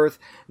Universe Rebirth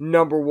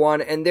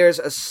 #1, and there's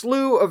a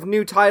slew of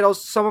new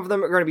titles. Some of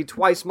them are going to be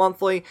twice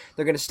monthly.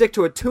 They're going to stick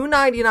to a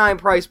 $2.99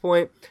 price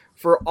point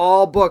for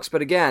all books,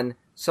 but again,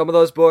 some of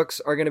those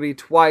books are going to be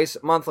twice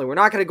monthly. We're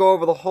not going to go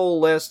over the whole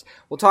list.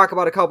 We'll talk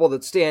about a couple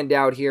that stand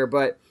out here,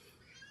 but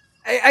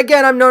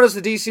again, I'm known as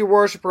the DC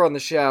worshiper on the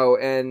show,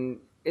 and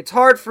it's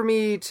hard for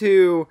me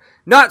to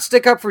not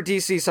stick up for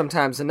DC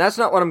sometimes, and that's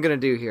not what I'm going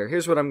to do here.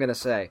 Here's what I'm going to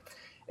say,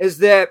 is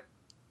that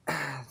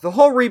the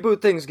whole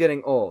reboot thing's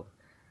getting old.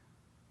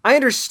 I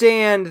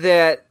understand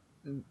that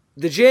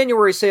the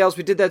January sales,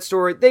 we did that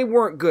story, they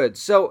weren't good,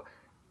 so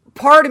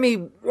part of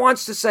me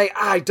wants to say,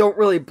 I don't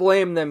really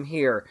blame them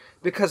here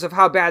because of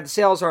how bad the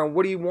sales are and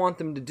what do you want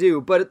them to do?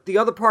 But the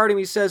other part of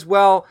me says,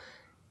 well,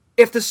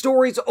 if the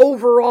stories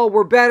overall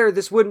were better,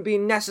 this wouldn't be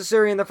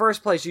necessary in the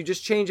first place. You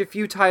just change a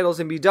few titles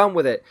and be done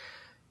with it.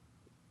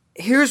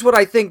 Here's what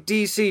I think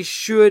DC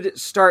should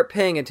start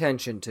paying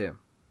attention to.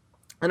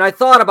 And I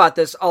thought about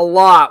this a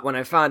lot when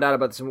I found out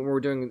about this and what we were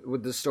doing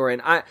with this story.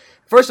 And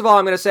first of all,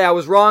 I'm going to say I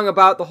was wrong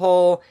about the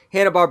whole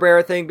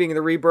Hanna-Barbera thing being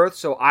the rebirth,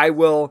 so I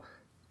will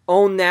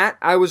own that.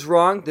 I was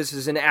wrong. This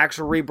is an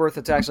actual rebirth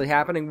that's actually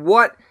happening.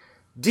 What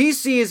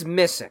DC is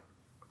missing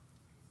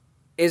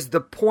is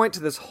the point to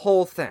this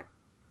whole thing.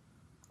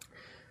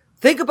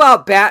 Think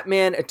about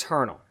Batman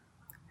Eternal.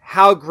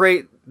 How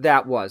great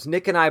that was.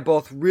 Nick and I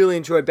both really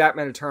enjoyed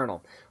Batman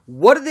Eternal.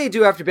 What did they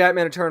do after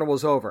Batman Eternal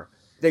was over?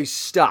 They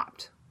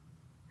stopped.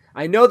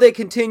 I know they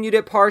continued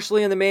it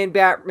partially in the main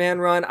Batman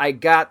run. I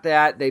got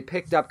that. They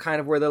picked up kind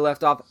of where they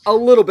left off a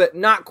little bit,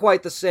 not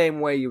quite the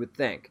same way you would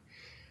think.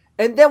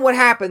 And then what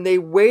happened? They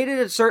waited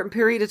a certain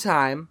period of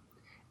time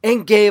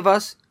and gave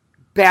us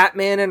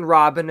Batman and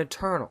Robin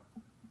Eternal.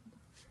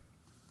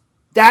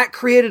 That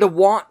created a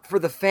want for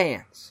the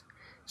fans.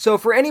 So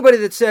for anybody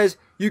that says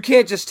you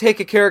can't just take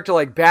a character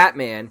like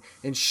Batman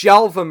and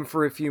shelve him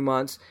for a few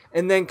months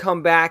and then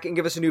come back and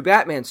give us a new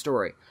Batman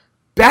story,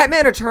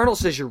 Batman Eternal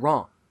says you're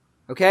wrong.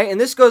 Okay?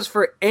 And this goes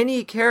for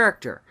any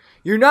character.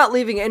 You're not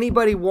leaving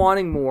anybody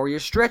wanting more. You're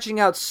stretching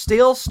out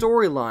stale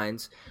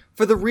storylines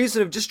for the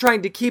reason of just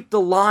trying to keep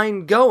the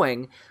line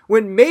going,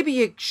 when maybe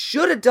you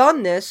should have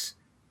done this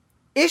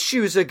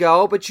issues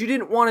ago, but you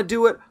didn't want to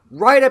do it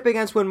right up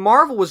against when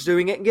Marvel was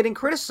doing it and getting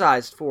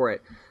criticized for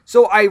it.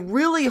 So I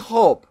really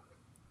hope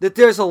that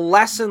there's a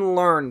lesson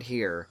learned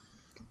here,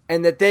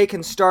 and that they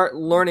can start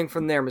learning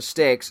from their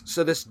mistakes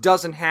so this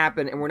doesn't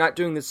happen and we're not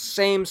doing the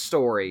same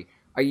story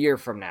a year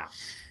from now.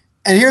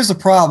 And here's the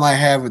problem I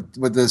have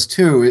with this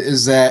too,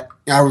 is that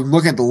I'm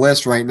looking at the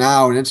list right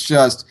now, and it's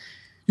just,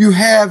 you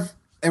have,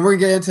 and we're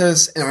going to get into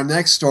this in our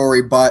next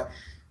story, but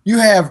you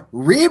have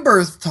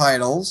rebirth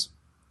titles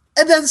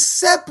and then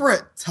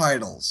separate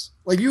titles.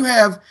 Like you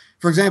have,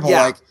 for example,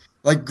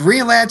 like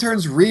Green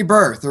Lantern's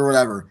Rebirth or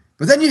whatever,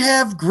 but then you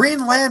have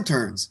Green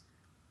Lanterns.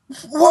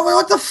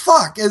 What the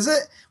fuck is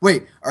it?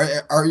 Wait,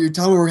 are you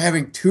telling me we're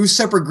having two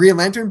separate Green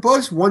Lantern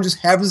books? One just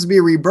happens to be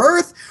a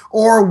Rebirth?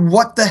 Or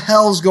what the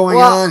hell's going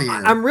on here?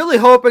 I'm really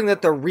hoping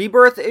that the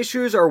Rebirth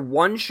issues are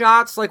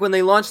one-shots, like when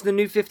they launched the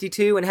New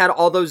 52 and had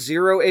all those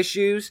Zero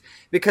issues,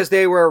 because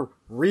they were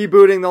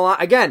rebooting the line.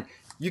 Again,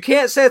 you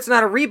can't say it's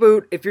not a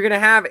reboot if you're going to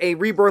have a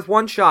Rebirth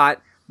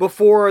one-shot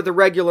before the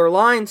regular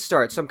line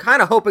starts. So I'm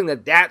kind of hoping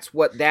that that's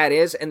what that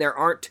is, and there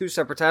aren't two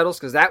separate titles,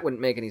 because that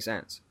wouldn't make any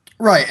sense.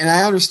 Right, and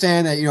I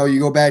understand that, you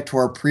go back to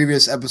our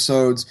previous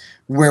episodes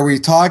where we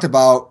talked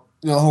about,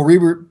 the whole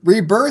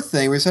rebirth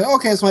thing. We said,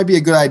 okay, this might be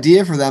a good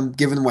idea for them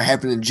given what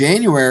happened in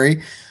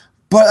January.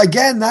 But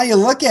again, now you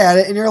look at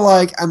it and you're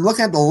like, I'm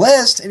looking at the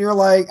list and you're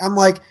like,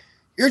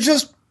 you're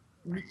just,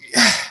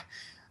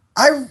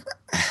 I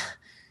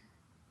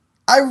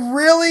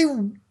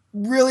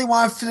really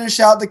want to finish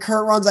out the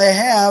current runs I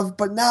have,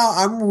 but now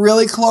I'm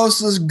really close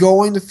to just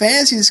going to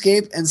Fantasy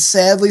Escape and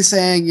sadly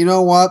saying, you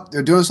know what,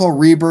 they're doing this whole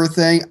rebirth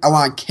thing. I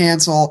want to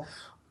cancel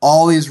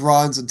all these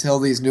runs until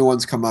these new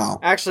ones come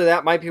out. Actually,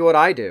 that might be what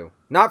I do.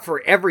 Not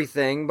for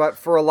everything, but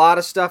for a lot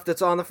of stuff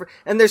that's on the...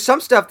 And there's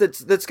some stuff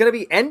that's going to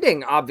be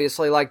ending,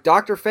 obviously, like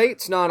Dr.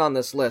 Fate's not on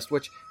this list,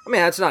 which,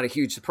 that's not a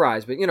huge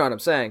surprise, but you know what I'm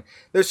saying.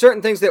 There's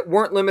certain things that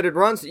weren't limited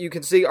runs that you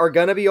can see are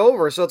going to be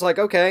over, so it's like,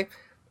 okay,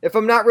 if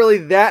I'm not really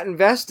that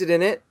invested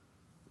in it,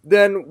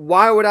 then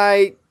why would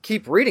I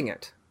keep reading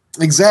it?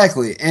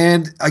 Exactly.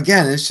 And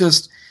again, it's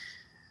just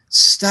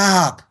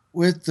stop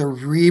with the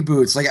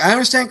reboots. Like, I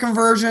understand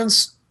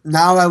Convergence.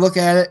 Now that I look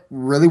at it,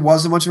 really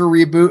wasn't much of a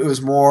reboot. It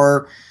was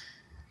more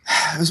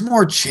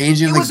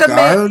changing the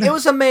guard. It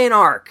was a main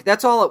arc.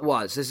 That's all it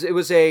was. It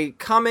was a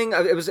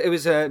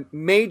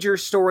major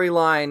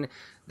storyline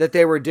that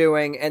they were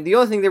doing, and the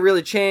only thing that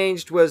really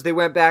changed was they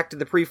went back to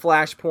the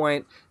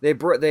pre-Flashpoint. They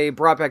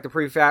brought back the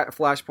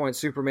pre-Flashpoint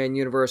Superman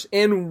universe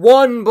in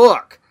one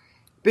book,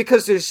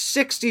 because there's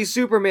 60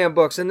 Superman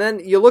books, and then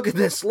you look at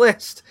this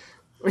list,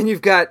 and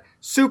you've got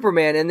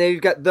Superman, and then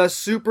you've got the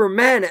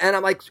Supermen, and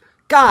I'm like,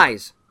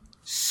 guys,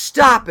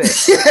 stop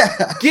it.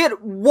 Yeah.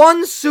 Get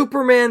one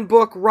Superman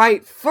book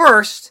right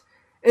first,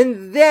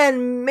 and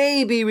then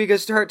maybe we could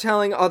start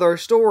telling other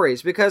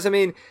stories, because,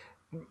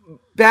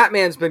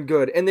 Batman's been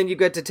good, and then you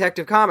get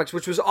Detective Comics,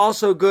 which was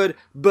also good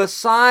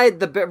beside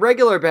the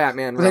regular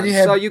Batman run.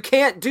 So you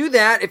can't do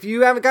that if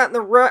you haven't gotten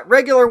the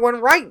regular one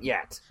right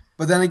yet.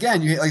 But then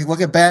again, you look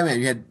at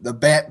Batman. You had the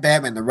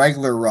Batman, the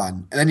regular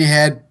run, and then you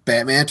had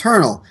Batman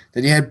Eternal.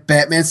 Then you had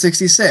Batman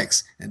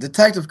 66 and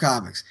Detective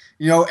Comics.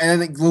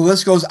 And then the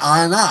list goes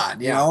on and on.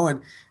 You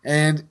know,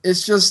 and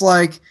it's just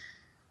like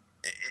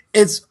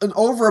it's an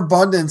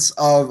overabundance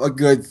of a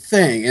good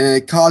thing, and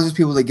it causes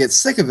people to get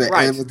sick of it.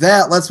 Right. And with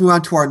that, let's move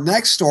on to our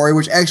next story,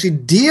 which actually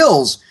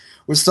deals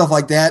with stuff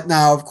like that.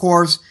 Now, of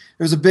course,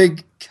 there's a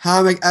big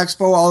comic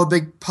expo. All the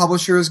big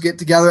publishers get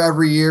together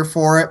every year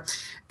for it,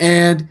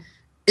 and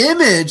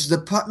Image,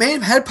 the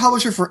main head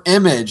publisher for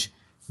Image,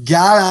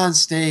 got on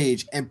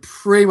stage and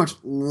pretty much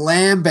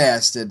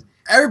lambasted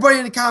everybody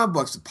in the comic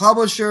books, the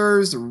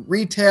publishers, the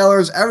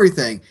retailers,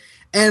 everything.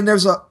 And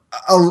there's a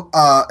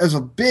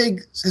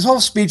big, his whole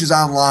speech is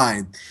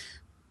online,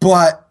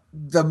 but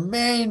the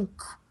main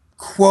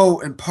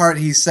quote and part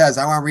he says,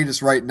 I want to read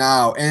this right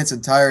now in its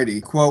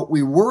entirety. Quote,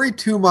 "We worry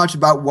too much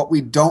about what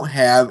we don't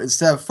have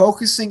instead of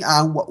focusing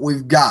on what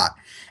we've got.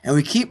 And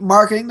we keep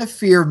marketing the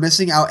fear of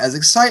missing out as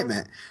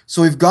excitement.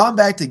 So we've gone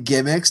back to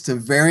gimmicks, to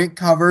variant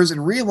covers and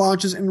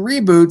relaunches and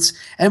reboots,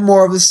 and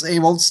more of the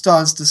same old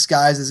stunts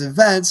disguised as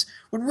events,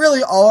 when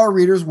really all our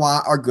readers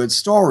want are good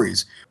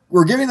stories.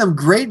 We're giving them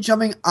great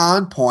jumping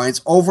on points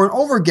over and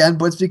over again,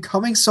 but it's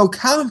becoming so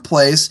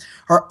commonplace,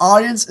 our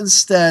audience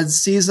instead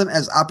sees them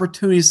as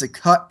opportunities to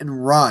cut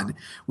and run.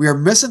 We are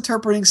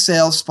misinterpreting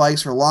sales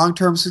spikes for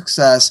long-term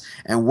success,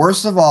 and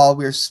worst of all,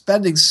 we are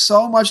spending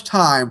so much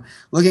time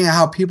looking at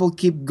how people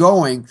keep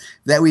going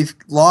that we've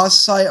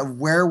lost sight of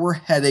where we're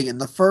heading in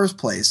the first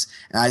place.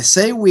 And I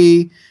say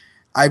we,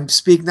 I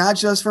speak not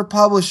just for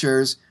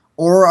publishers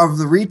or of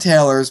the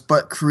retailers,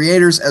 but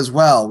creators as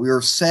well. We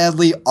are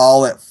sadly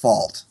all at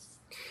fault."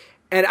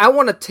 And I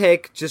want to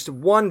take just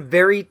one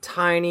very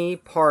tiny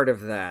part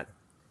of that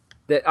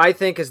I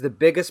think is the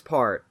biggest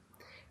part,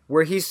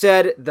 where he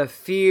said the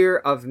fear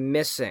of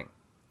missing.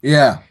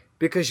 Yeah.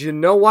 Because you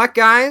know what,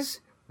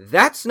 guys?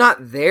 That's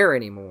not there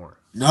anymore.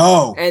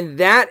 No. And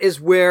that is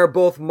where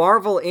both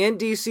Marvel and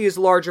DC as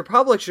larger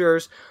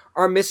publishers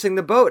are missing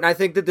the boat. And I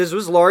think that this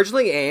was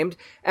largely aimed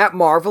at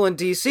Marvel and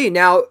DC.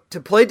 Now, to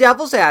play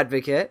devil's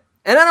advocate,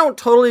 and I don't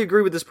totally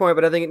agree with this point,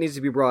 but I think it needs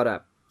to be brought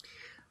up.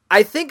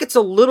 I think it's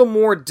a little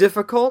more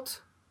difficult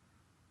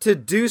to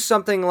do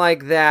something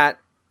like that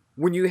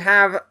when you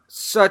have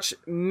such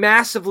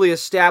massively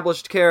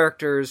established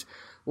characters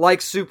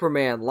like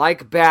Superman,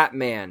 like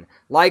Batman,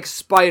 like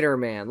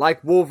Spider-Man,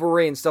 like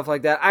Wolverine, stuff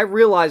like that. I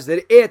realize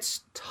that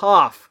it's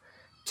tough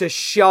to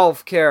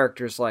shelve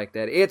characters like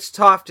that. It's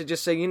tough to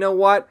just say, you know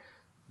what,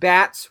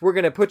 Bats, we're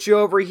going to put you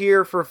over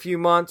here for a few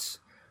months.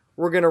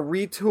 We're going to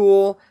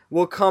retool.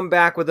 We'll come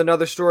back with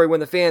another story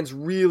when the fans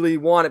really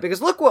want it.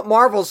 Because look what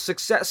Marvel's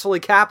successfully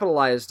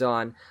capitalized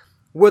on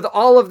with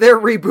all of their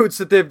reboots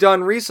that they've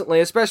done recently,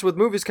 especially with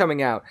movies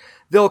coming out.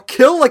 They'll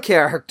kill a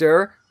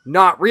character,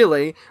 not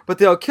really, but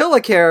they'll kill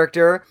a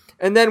character,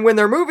 and then when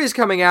their movie's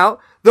coming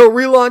out, they'll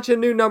relaunch a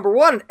new number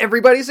one, and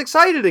everybody's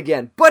excited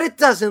again. But it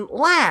doesn't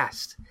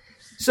last.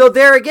 So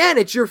there again,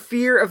 it's your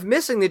fear of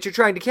missing that you're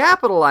trying to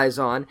capitalize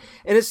on,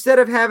 and instead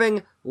of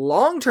having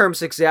long-term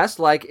success,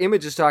 like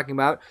Image is talking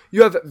about,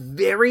 you have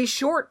very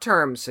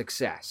short-term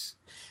success.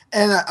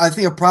 And I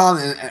think a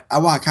problem, and I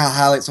want to kind of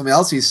highlight something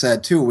else he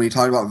said, too, when he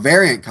talked about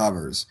variant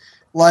covers.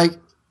 Like,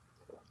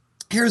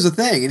 here's the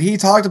thing, and he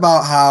talked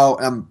about how,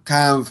 and I'm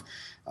kind of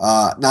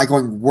not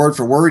going word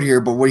for word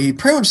here, but what he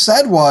pretty much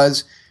said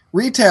was,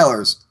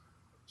 retailers,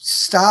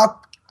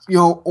 stop,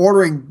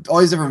 ordering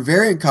all these different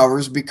variant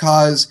covers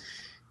because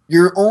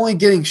you're only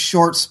getting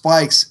short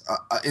spikes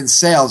in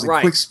sales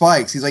and quick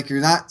spikes. He's like, you're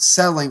not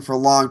settling for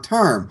long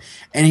term.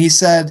 And he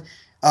said,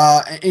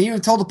 and he even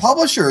told the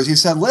publishers, he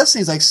said, listen,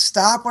 he's like,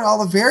 stop with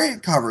all the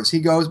variant covers. He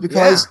goes,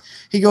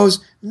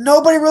 because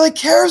nobody really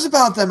cares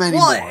about them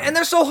anymore. Well, and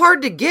they're so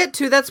hard to get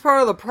to. That's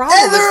part of the problem.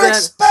 And they're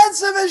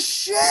expensive as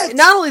shit.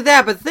 Not only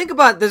that, but think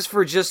about this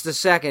for just a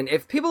second.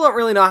 If people don't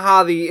really know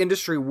how the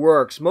industry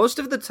works, most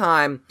of the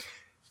time,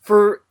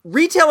 for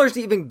retailers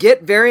to even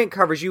get variant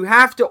covers, you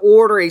have to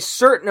order a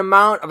certain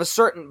amount of a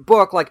certain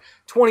book, like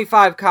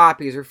 25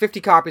 copies or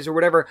 50 copies or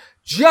whatever,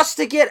 just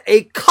to get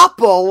a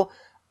couple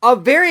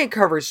of variant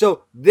covers.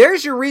 So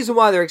there's your reason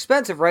why they're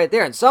expensive right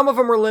there. And some of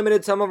them are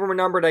limited, some of them are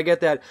numbered, I get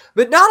that.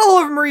 But not all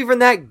of them are even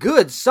that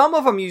good. Some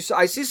of them,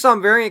 I see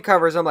some variant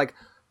covers, I'm like,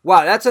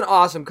 wow, that's an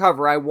awesome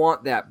cover, I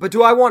want that. But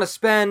do I want to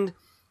spend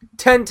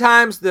 10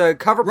 times the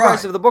cover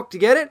price of the book to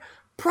get it?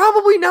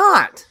 Probably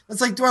not. It's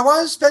like, do I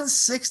want to spend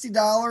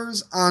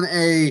 $60 on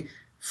a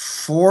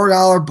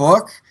 $4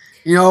 book?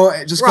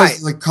 Just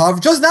because the cover,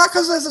 just not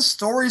because the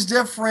story's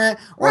different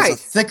or it's a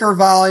thicker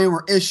volume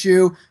or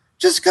issue,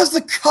 just because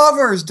the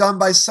cover is done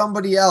by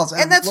somebody else.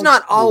 And that's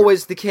not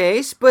always the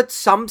case, but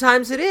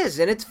sometimes it is.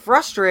 And it's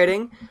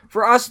frustrating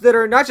for us that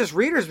are not just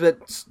readers,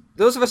 but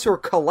those of us who are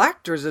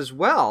collectors as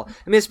well.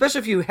 I mean, especially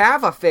if you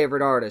have a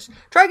favorite artist.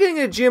 Try getting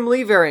a Jim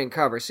Lee variant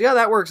cover. See how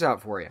that works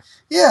out for you.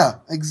 Yeah,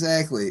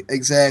 exactly.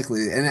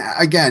 And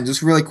again,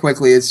 just really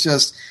quickly, it's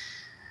just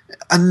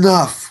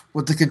enough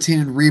with the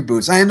continued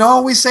reboots. I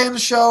know we say in the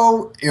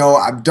show,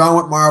 I'm done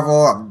with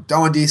Marvel, I'm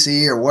done with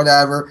DC or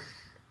whatever,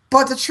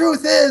 but the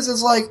truth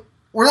is like,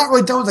 we're not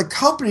really done with the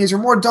companies, we're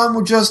more done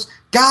with just,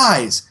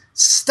 guys,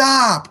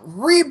 stop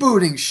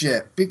rebooting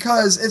shit,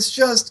 because it's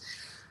just...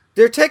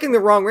 They're taking the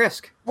wrong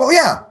risk. Well,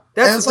 yeah.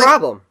 That's the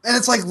problem. And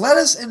it's like, let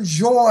us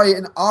enjoy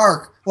an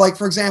arc. Like,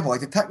 for example, like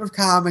Detective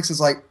Comics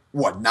is like,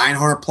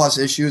 900 plus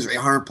issues or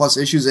 800 plus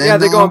issues in? Yeah,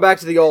 they're going back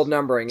to the old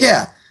numbering.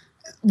 Yeah.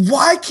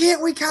 Why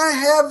can't we kind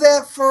of have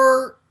that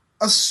for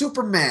a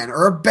Superman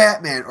or a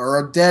Batman or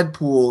a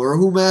Deadpool or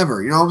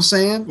whomever? You know what I'm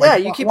saying? Yeah,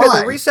 you keep hitting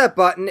the reset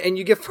button and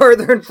you get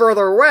further and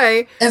further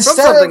away from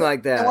something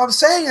like that. And what I'm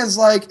saying is,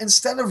 like,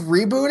 instead of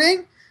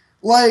rebooting,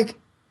 like,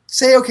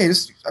 say, okay,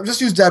 I'll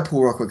just use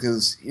Deadpool real quick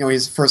because,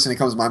 he's the first thing that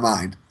comes to my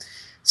mind.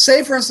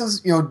 Say, for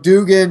instance,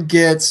 Dugan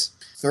gets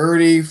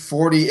 30,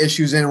 40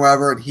 issues in,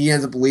 whatever, and he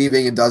ends up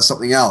leaving and does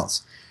something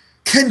else.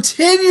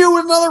 Continue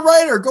with another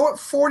writer. Go at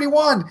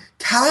 41.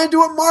 Kind of do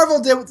what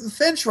Marvel did with the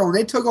Finch run when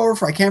they took over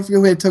for. I can't forget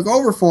who they took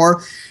over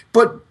for,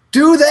 but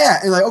do that.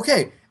 And like,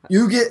 okay,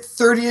 you get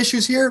 30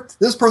 issues here.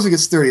 This person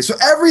gets 30. So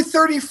every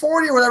 30,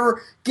 40 or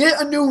whatever,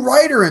 get a new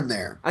writer in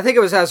there. I think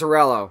it was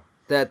Azzarello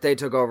that they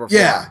took over for.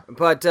 Yeah.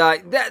 But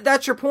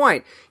that's your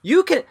point.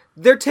 Instead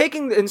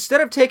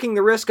of taking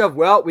the risk of,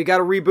 well, we got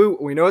to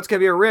reboot. We know it's going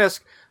to be a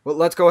risk. Well,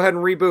 let's go ahead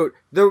and reboot.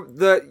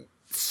 The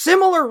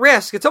similar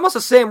risk, it's almost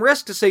the same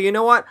risk to say, you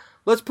know what?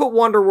 Let's put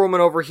Wonder Woman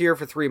over here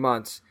for 3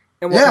 months,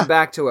 and we'll come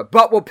back to it.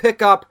 But we'll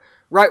pick up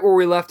right where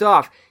we left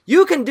off.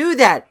 You can do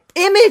that.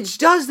 Image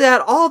does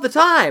that all the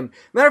time.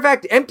 Matter of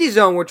fact, Empty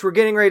Zone, which we're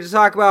getting ready to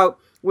talk about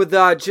with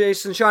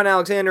Jason Sean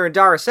Alexander and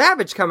Dara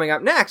Savage coming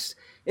up next,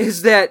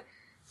 is that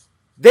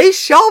they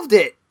shelved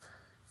it.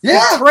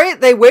 Yeah.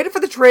 They waited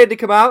for the trade to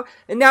come out,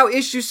 and now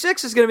issue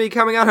 6 is going to be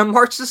coming out on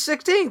March the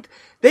 16th.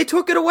 They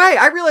took it away.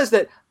 I realized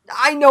that.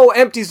 I know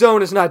Empty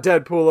Zone is not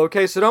Deadpool,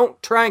 okay? So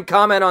don't try and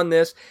comment on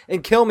this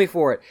and kill me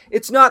for it.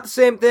 It's not the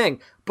same thing.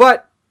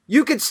 But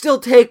you could still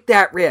take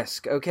that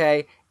risk,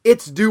 okay?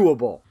 It's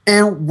doable.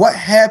 And what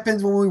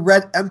happened when we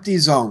read Empty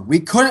Zone?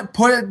 We couldn't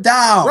put it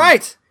down.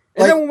 Right.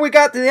 And then when we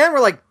got to the end, we're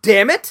like,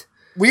 damn it.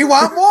 We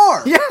want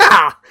more.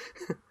 Yeah.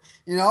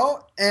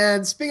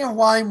 And speaking of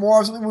wanting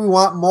more, something we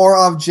want more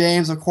of,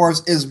 James, of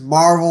course, is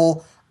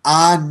Marvel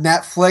on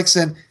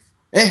Netflix. And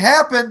it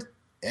happened.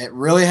 It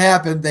really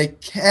happened. They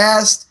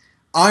cast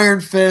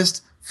Iron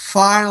Fist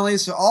finally,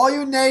 so all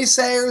you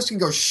naysayers can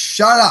go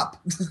shut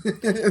up.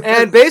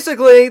 And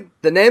basically,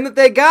 the name that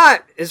they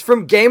got is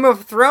from Game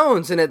of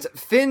Thrones, and it's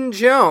Finn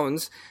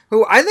Jones,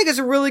 who I think is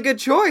a really good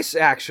choice,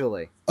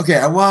 actually. Okay,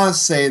 I want to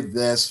say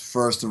this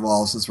first of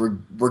all, since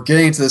we're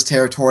getting into this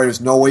territory. There's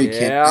no way you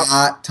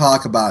cannot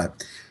talk about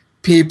it.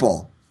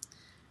 People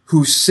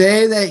who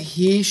say that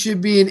he should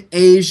be an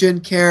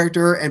Asian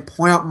character and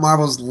point out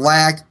Marvel's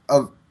lack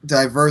of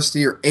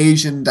diversity or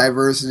Asian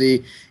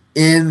diversity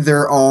in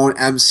their own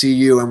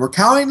MCU, and we're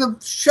counting the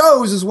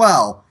shows as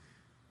well.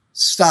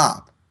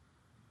 Stop.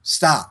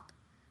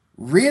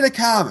 Read a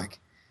comic.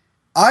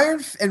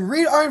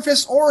 Read Iron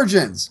Fist's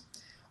origins.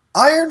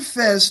 Iron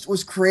Fist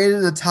was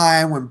created at a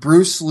time when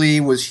Bruce Lee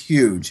was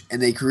huge,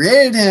 and they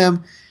created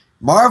him,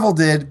 Marvel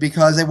did,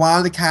 because they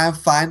wanted to kind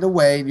of find a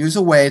way and use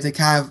a way to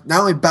kind of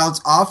not only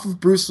bounce off of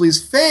Bruce Lee's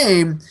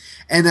fame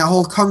and that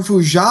whole kung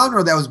fu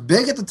genre that was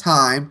big at the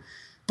time,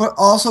 but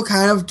also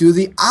kind of do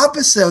the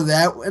opposite of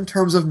that in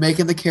terms of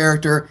making the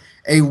character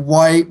a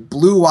white,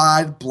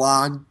 blue-eyed,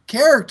 blonde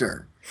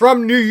character.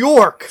 From New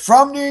York.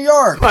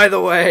 By the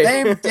way.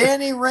 Named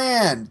Danny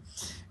Rand.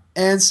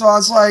 And so I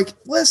was like,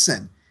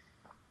 listen,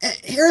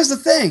 here's the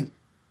thing.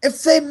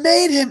 If they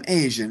made him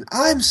Asian,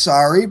 I'm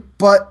sorry,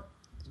 but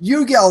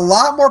you get a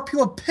lot more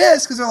people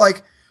pissed because they're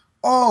like,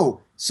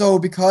 oh, so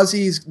because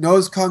he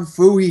knows kung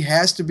fu, he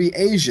has to be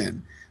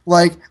Asian.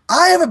 Like,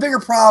 I have a bigger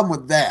problem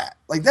with that.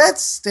 Like,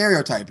 that's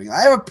stereotyping.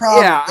 I have a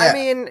problem with that. I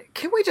mean,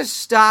 can we just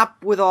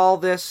stop with all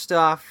this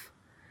stuff?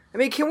 I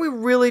mean, can we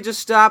really just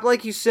stop?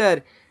 Like you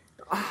said,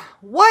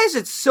 why is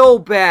it so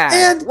bad?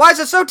 And why is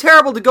it so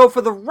terrible to go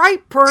for the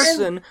right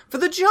person for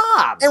the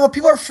job? And what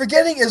people are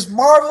forgetting is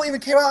Marvel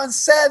even came out and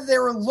said they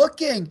were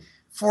looking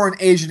for an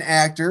Asian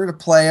actor to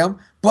play him.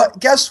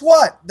 But guess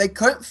what? They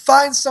couldn't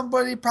find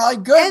somebody probably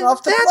good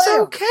enough to play him. That's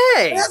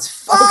okay. That's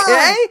fine.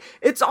 Okay?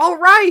 It's all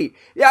right.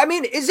 Yeah, I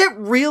mean, is it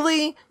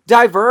really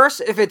diverse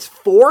if it's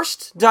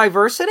forced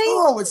diversity?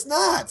 No, it's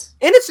not.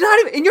 And it's not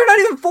even, and you're not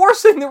even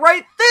forcing the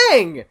right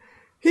thing.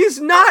 He's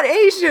not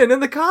Asian in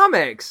the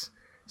comics.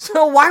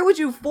 So why would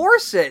you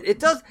force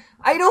it?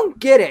 I don't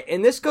get it.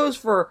 And this goes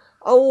for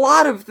a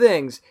lot of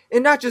things.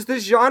 And not just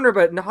this genre,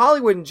 but in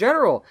Hollywood in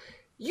general.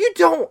 You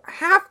don't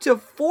have to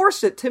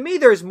force it. To me,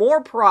 there's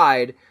more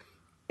pride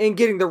in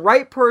getting the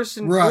right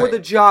person for the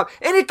job.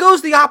 And it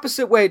goes the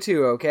opposite way,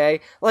 too, okay?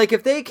 Like,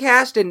 if they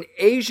cast an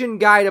Asian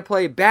guy to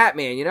play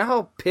Batman, you know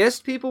how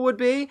pissed people would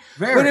be?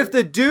 Very. But if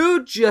the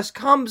dude just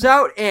comes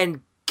out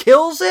and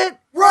kills it,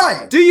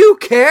 right? Do you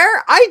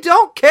care? I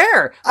don't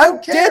care. I'm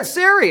dead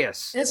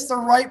serious. It's the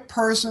right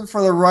person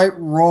for the right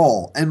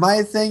role. And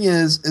my thing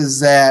is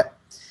that,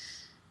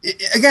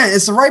 again,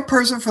 it's the right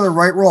person for the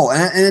right role.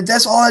 And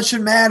that's all that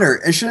should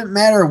matter. It shouldn't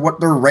matter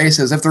what their race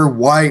is, if they're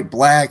white,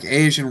 black,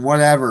 Asian,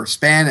 whatever,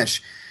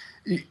 Spanish.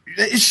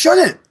 It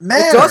shouldn't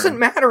matter. It doesn't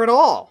matter at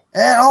all.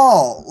 At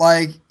all.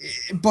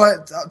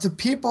 But to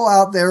people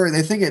out there,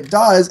 they think it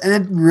does, and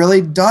it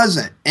really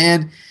doesn't.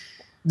 And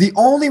the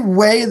only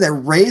way that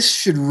race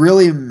should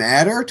really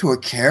matter to a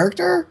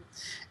character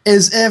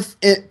is if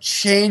it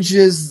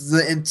changes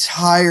the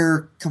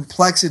entire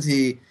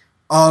complexity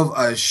of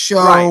a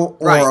show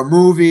or a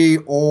movie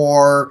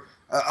or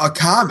a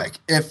comic.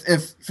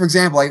 If for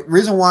example,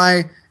 reason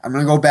why I'm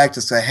going to go back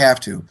to say I have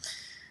to.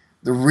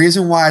 The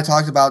reason why I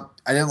talked about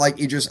I didn't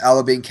like Idris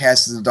Elba being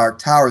cast as the Dark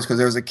Tower is because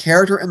there was a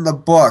character in the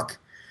book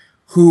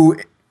who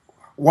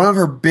one of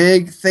her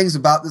big things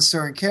about this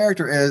certain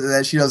character is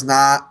that she does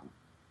not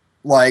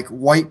like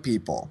white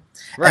people.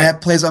 Right. And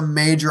that plays a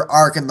major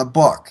arc in the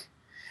book.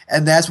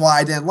 And that's why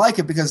I didn't like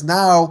it, because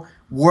now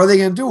what are they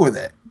going to do with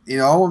it? You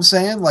know what I'm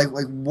saying? Like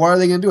what are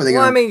they going to do? Are they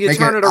you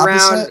turn it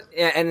around,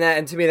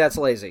 and to me that's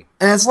lazy.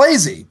 And it's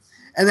lazy.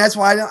 And that's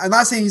why I'm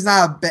not saying he's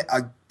not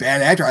a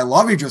bad actor. I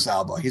love Idris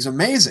Elba. He's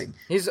amazing.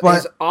 He's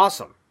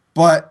awesome.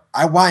 But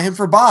I want him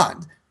for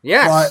Bond.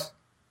 Yes. But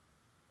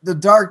the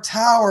Dark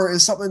Tower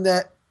is something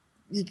that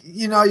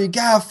you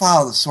gotta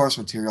follow the source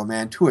material,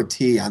 man, to a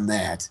T on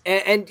that.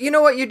 And you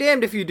know what? You're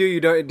damned if you do.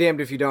 You're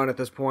damned if you don't. At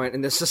this point in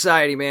this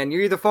society, man,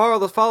 you either follow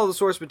the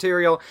source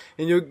material,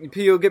 and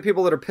you'll get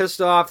people that are pissed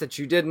off that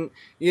you didn't,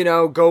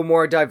 go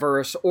more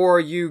diverse, or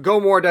you go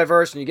more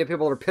diverse and you get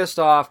people that are pissed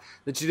off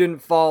that you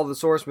didn't follow the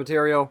source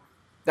material.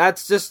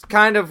 That's just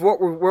kind of where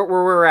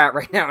we're at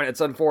right now, and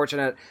it's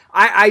unfortunate.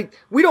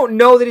 We don't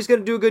know that he's going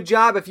to do a good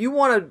job. If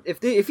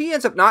he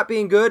ends up not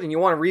being good, and you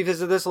want to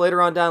revisit this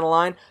later on down the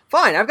line,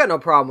 fine, I've got no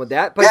problem with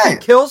that. But if he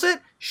kills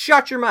it,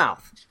 shut your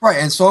mouth. Right,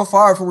 and so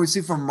far from what we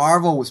see from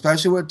Marvel,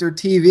 especially with their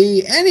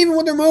TV and even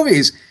with their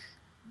movies,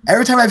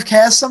 every time I've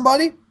cast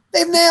somebody,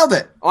 they've nailed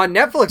it. On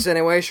Netflix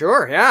anyway,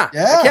 sure, yeah.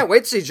 I can't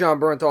wait to see Jon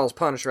Bernthal's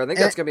Punisher. I think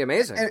that's going to be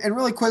amazing. And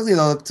really quickly,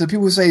 though, to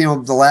people who say,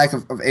 the lack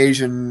of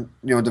Asian,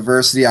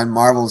 diversity on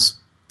Marvel's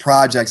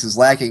projects is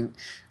lacking,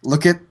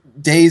 look at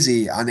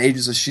Daisy on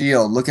Agents of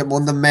S.H.I.E.L.D., look at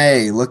Melinda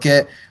May, look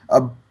at,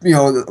 one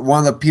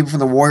of the people from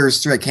the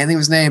Warriors 3, I can't think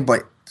of his name,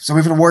 but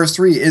somebody from the Warriors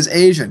 3 is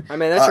Asian. I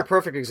mean, that's your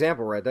perfect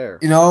example right there.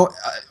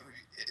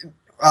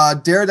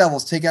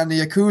 Daredevil's take on the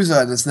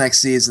Yakuza in this next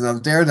season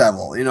of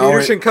Daredevil. Peter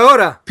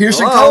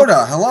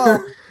Shinkoda. Hello.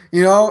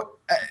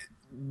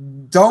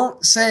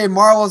 Don't say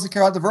Marvel doesn't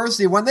care about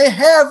diversity when they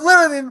have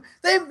literally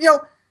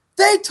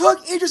they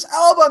took Idris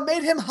Elba and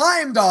made him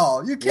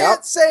Heimdall. You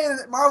can't say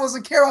that Marvel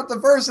doesn't care about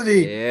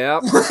diversity.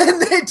 Yep. When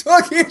they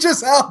took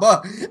Idris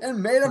Elba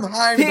and made him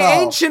Heimdall. The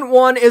Ancient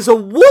One is a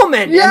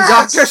woman in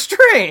Doctor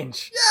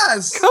Strange.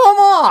 Yes. Come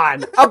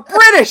on. A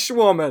British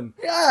woman.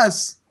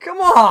 Yes.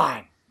 Come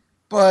on.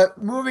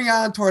 But moving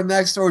on to our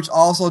next story, which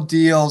also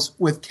deals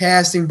with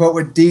casting, but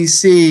with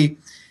DC,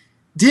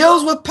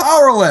 deals with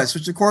Powerless,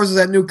 which of course is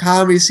that new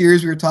comedy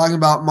series we were talking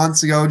about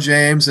months ago,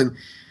 James. And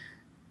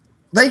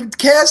they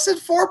casted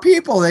 4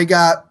 people. They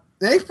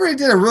pretty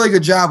did a really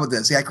good job with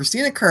this. They got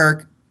Christina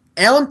Kirk,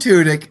 Alan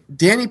Tudyk,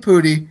 Danny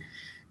Pudi,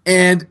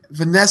 and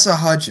Vanessa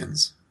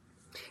Hudgens.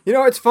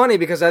 It's funny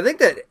because I think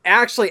that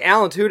actually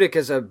Alan Tudyk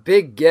is a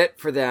big get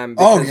for them.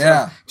 Oh,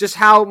 yeah. Just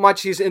how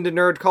much he's into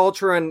nerd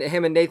culture, and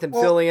him and Nathan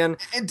Fillion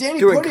and Danny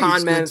doing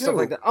con men and stuff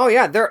like that. Oh,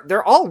 yeah,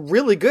 they're all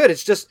really good.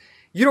 It's just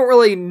you don't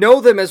really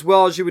know them as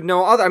well as you would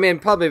know other. I mean,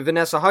 probably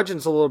Vanessa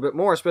Hudgens a little bit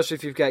more, especially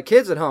if you've got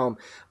kids at home.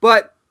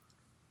 But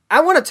I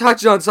want to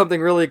touch on something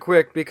really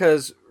quick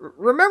because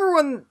remember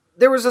when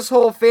there was this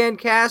whole fan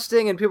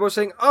casting and people were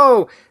saying,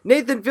 oh,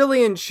 Nathan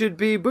Fillion should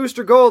be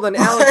Booster Gold and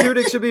Alan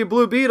Tudyk should be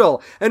Blue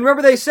Beetle. And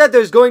remember they said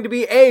there's going to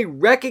be a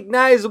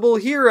recognizable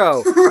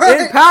hero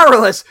in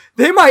Powerless.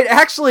 They might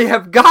actually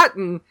have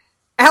gotten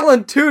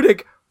Alan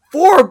Tudyk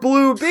for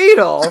Blue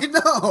Beetle. I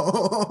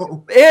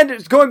know.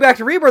 And going back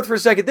to Rebirth for a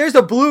second, there's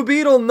a Blue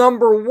Beetle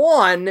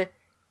 #1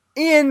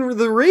 in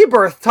the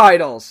Rebirth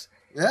titles.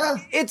 Yeah.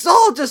 It's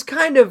all just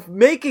kind of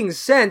making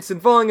sense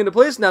and falling into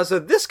place now, so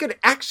this could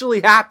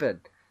actually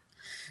happen.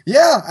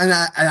 Yeah, and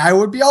I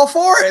would be all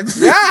for it.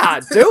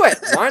 Yeah, do it.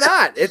 Why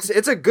not? It's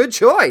a good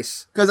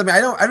choice. Because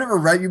I never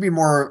read. You'd be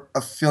more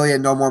affiliate,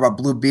 know more about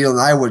Blue Beetle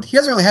than I would. He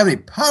doesn't really have any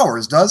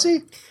powers, does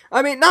he?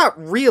 I mean,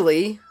 not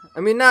really.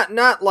 I mean,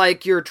 not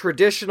like your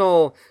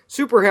traditional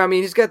superhero. I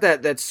mean, he's got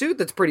that suit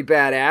that's pretty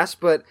badass,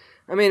 but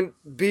I mean,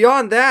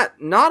 beyond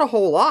that, not a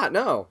whole lot.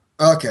 No.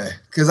 Okay,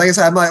 because like I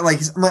said, I'm not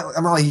like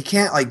he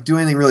can't do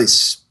anything really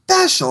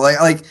special.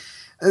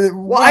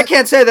 Well, I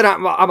can't say that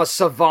I'm a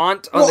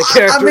savant on the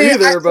character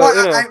either, but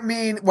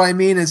what I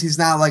mean is he's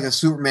not like a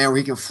Superman where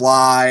he can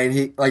fly and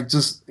he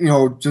just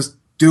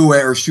do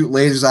it or shoot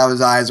lasers out of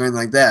his eyes or anything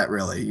like that,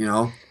 really, you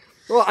know?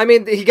 Well, I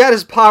mean, he got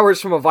his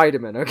powers from a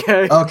vitamin,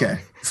 okay? Okay.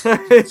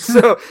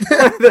 So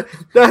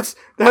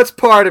that's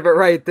part of it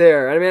right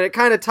there. I mean, it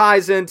kind of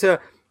ties into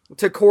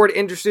Cord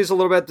Industries a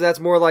little bit. That's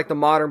more like the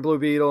modern Blue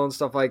Beetle and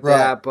stuff like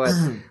that. But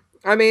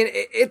I mean,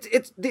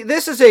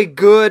 this is a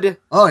good.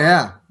 Oh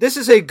yeah. This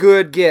is a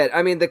good get.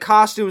 I mean, the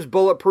costume's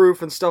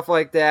bulletproof and stuff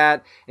like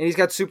that, and he's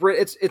got super.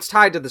 It's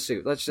tied to the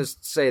suit. Let's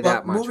just say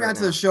that much. Moving on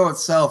to the show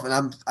itself,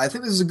 and I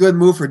think this is a good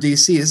move for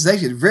DC. This is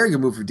actually a very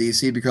good move for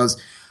DC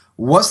because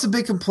what's the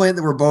big complaint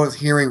that we're both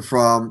hearing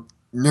from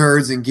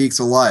nerds and geeks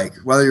alike,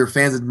 whether you're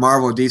fans of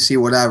Marvel or DC,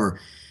 whatever?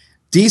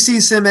 DC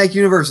Cinematic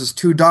Universe is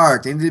too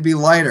dark. They need to be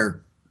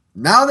lighter.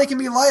 Now they can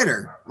be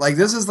lighter. Like,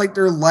 this is like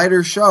their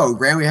lighter show.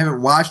 Granted, we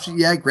haven't watched it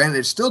yet. Granted,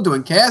 they're still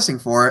doing casting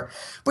for it.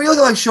 But you look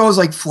at like shows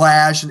like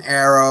Flash and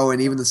Arrow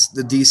and even the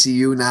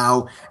DCU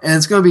now, and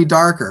it's going to be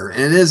darker,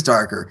 and it is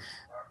darker.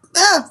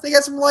 Yeah, they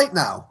got some light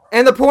now.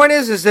 And the point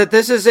is that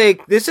this is a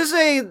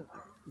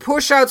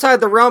push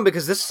outside the realm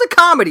because this is a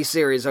comedy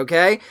series,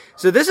 okay?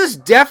 So this is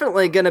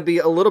definitely going to be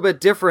a little bit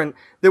different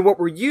than what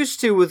we're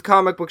used to with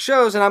comic book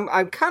shows, and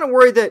I'm kind of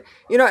worried that,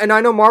 you know, and I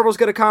know Marvel's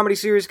got a comedy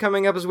series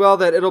coming up as well,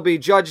 that it'll be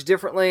judged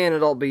differently and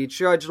it'll be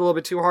judged a little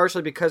bit too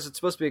harshly because it's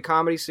supposed to be a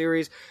comedy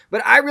series,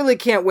 but I really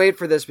can't wait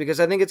for this because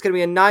I think it's going to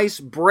be a nice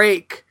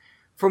break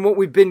from what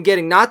we've been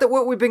getting. Not that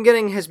what we've been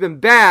getting has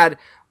been bad,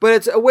 but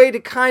it's a way to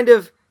kind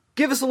of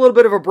give us a little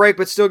bit of a break,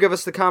 but still give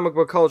us the comic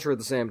book culture at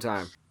the same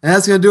time. And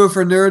that's going to do it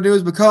for Nerd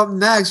News. But coming up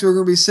next, we're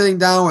going to be sitting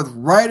down with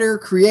writer,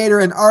 creator,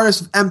 and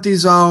artist of Empty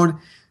Zone,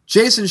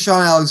 Jason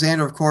Sean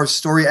Alexander, of course,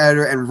 story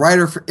editor and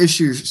writer for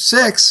issue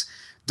 6,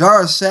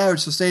 Dara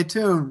Savage. So stay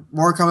tuned.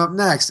 More coming up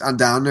next on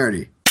Down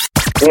Nerdy.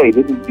 Hey,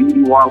 this is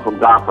Beauty Wong from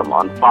Gotham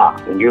on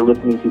Fox, and you're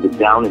listening to the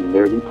Down and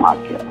Nerdy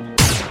podcast.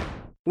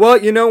 Well,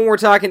 you know, when we're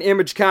talking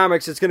Image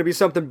Comics, it's going to be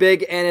something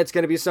big and it's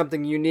going to be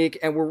something unique,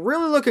 and we're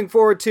really looking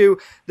forward to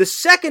the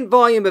second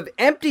volume of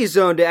Empty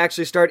Zone to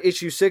actually start.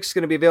 Issue 6 is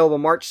going to be available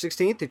March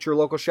 16th at your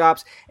local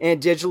shops and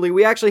digitally.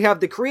 We actually have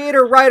the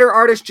creator, writer,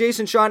 artist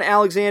Jason Sean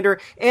Alexander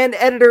and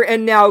editor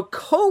and now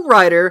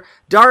co-writer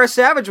Dara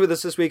Savage with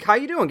us this week. How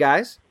you doing,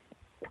 guys?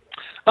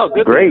 Oh,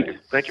 good. Great.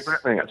 Thank you for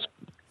having us.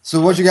 So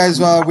what's your guys'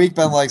 week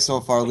been like so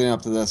far leading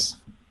up to this?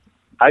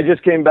 I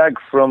just came back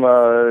from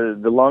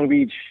the Long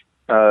Beach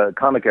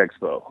Comic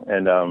Expo,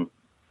 and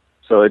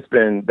so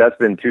that's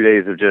been 2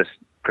 days of just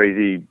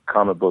crazy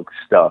comic book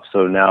stuff.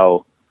 So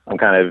now I'm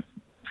kind of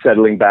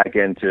settling back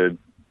into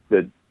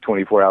the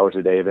 24 hours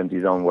a day of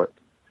Empty Zone work.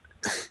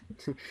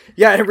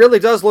 Yeah, it really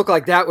does look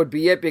like that would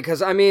be it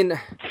because, I mean,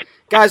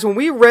 guys, when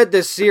we read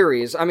this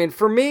series, I mean,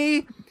 for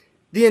me,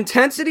 the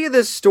intensity of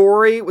this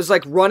story was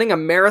like running a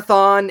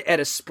marathon at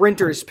a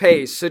sprinter's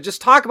pace. So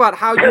just talk about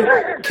how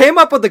you came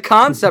up with the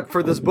concept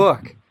for this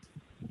book.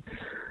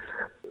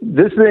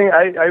 This thing,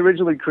 I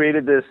originally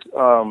created this,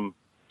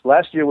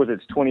 last year was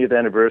its 20th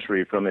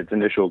anniversary from its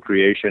initial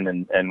creation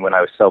and when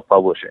I was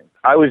self-publishing.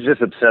 I was just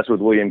obsessed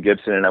with William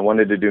Gibson, and I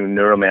wanted to do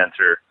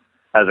Neuromancer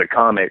as a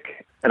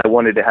comic, and I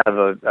wanted to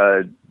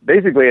have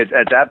basically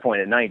at that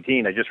point at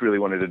 19, I just really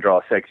wanted to draw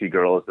a sexy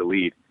girl as the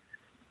lead.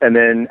 And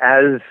then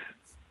as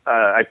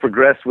I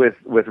progressed with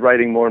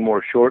writing more and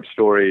more short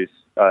stories,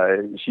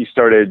 I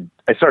started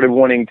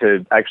wanting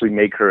to actually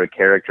make her a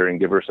character and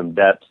give her some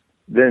depth.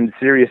 Then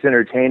Sirius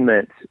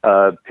Entertainment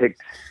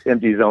picked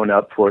Empty Zone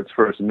up for its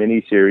first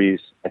miniseries,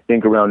 I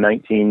think around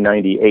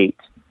 1998.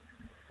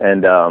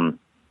 And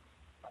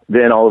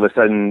then all of a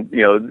sudden,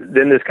 you know,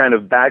 then this kind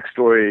of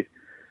backstory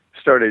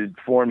started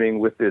forming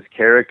with this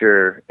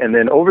character. And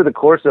then over the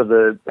course of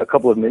a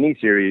couple of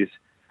miniseries,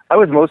 I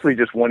was mostly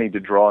just wanting to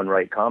draw and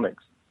write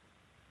comics.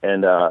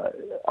 And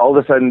all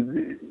of a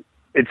sudden,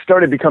 it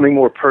started becoming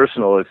more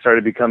personal. It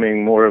started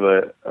becoming more of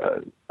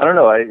I don't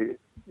know,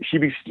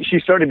 she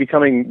started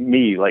becoming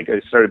me. Like,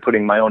 I started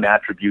putting my own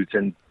attributes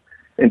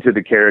into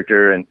the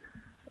character, and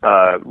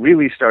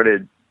really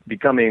started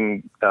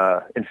becoming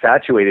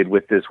infatuated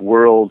with this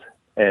world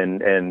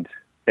and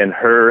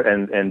her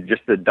and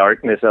just the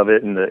darkness of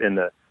it and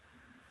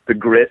the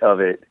grit of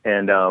it.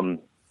 And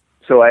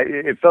so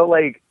it felt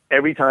like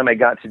every time I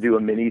got to do a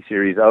mini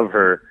series of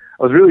her,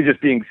 I was really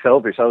just being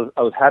selfish. I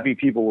was happy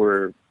people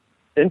were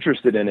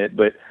interested in it,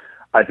 but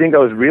I think it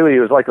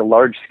was like a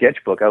large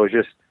sketchbook. I was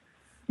just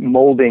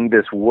molding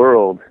this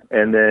world,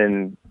 and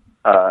then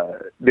I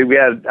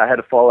had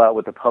a fallout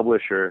with the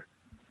publisher,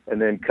 and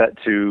then cut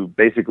to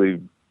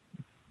basically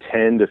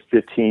 10 to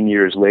 15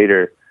 years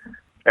later,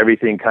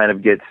 everything kind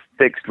of gets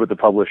fixed with the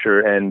publisher,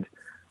 and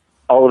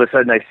all of a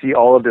sudden I see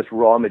all of this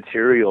raw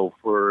material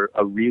for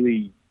a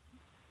really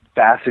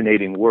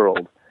fascinating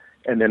world,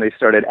 and then they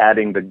started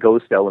adding the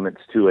ghost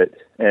elements to it,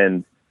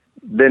 and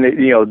then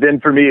then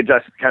for me it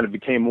just kind of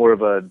became more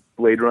of a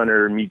Blade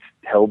Runner meets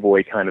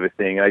Hellboy kind of a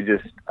thing.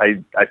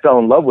 I fell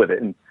in love with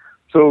it, and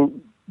so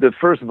the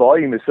first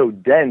volume is so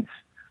dense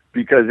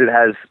because it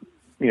has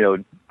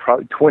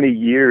 20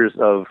 years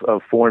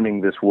of forming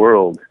this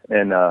world,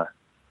 and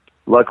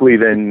luckily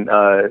then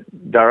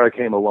Dara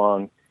came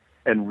along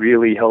and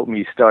really helped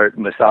me start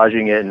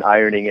massaging it and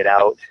ironing it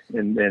out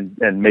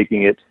and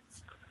making it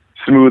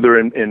smoother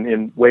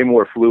and way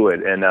more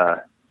fluid. And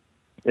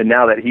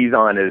now that he's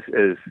on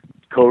as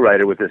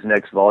co-writer with this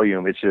next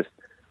volume, it's just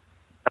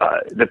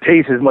the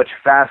pace is much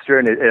faster,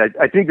 and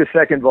I think the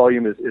second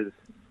volume is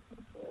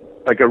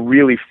like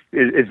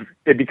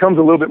it becomes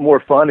a little bit more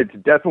fun. It's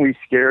definitely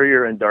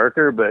scarier and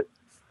darker, but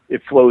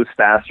it flows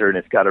faster, and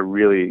it's got a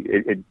really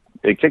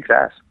it kicks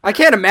ass. I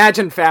can't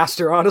imagine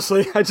faster,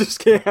 honestly. I just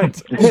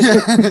can't.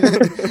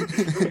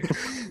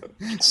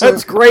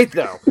 That's great,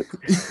 though.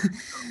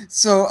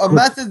 So a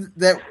method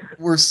that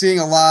we're seeing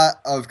a lot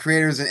of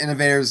creators and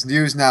innovators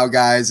use now,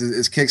 guys,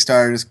 is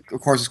Kickstarter. Of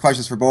course, there's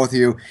questions for both of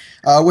you.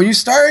 When you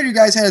started, you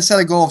guys had to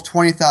set a goal of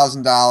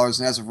 $20,000,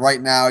 and as of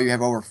right now, you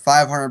have over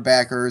 500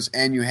 backers,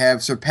 and you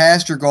have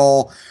surpassed your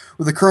goal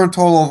with a current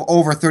total of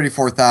over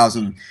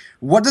 34,000.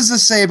 What does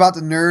this say about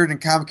the nerd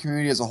and comic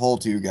community as a whole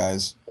to you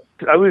guys?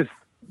 I was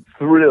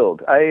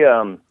thrilled.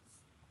 I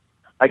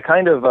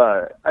kind of,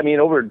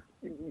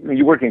 when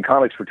you work in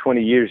comics for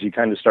 20 years, you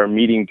kind of start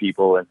meeting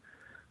people, and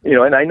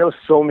and I know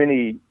so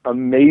many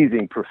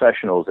amazing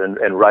professionals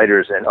and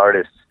writers and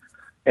artists,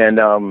 and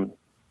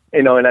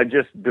and I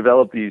just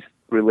developed these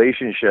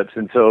relationships.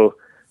 And so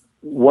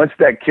once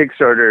that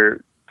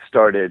Kickstarter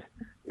started,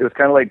 it was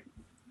kind of like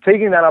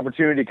taking that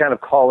opportunity to kind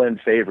of call in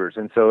favors.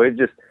 And so it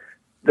just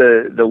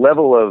the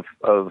level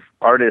of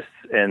artists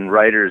and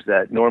writers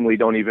that normally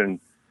don't even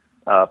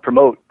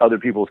promote other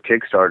people's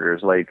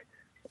Kickstarters, like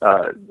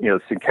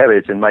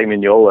Sienkiewicz and Mike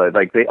Mignola,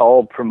 like they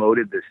all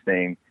promoted this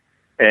thing.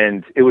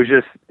 And it was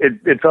just,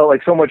 it felt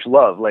like so much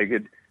love. Like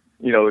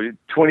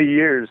 20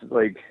 years,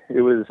 like it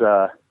was,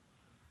 I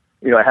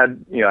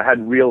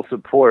had real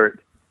support,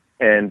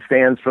 and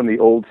fans from the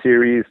old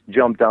series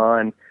jumped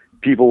on.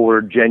 People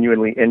were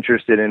genuinely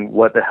interested in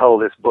what the hell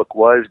this book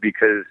was,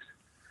 because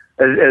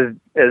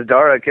as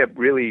Dara kept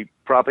really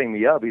propping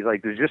me up, he's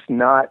like, there's just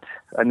not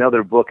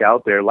another book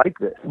out there like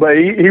this. But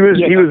he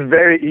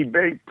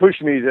very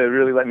pushed me to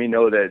really let me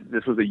know that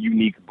this was a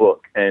unique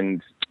book.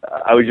 And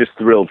I was just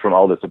thrilled from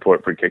all the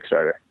support for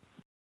Kickstarter.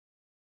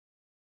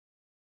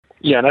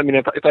 Yeah, and I mean,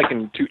 if I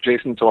can toot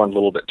Jason's horn a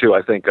little bit too,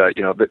 I think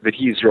that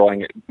he's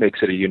drawing it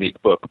makes it a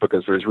unique book,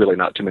 because there's really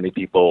not too many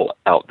people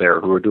out there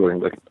who are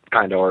doing the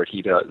kind of art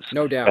he does.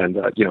 No doubt. And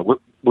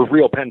with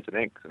real pens and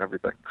inks and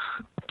everything.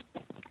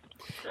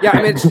 Yeah,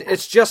 I mean,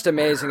 it's just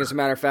amazing, as a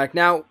matter of fact.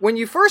 Now, when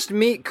you first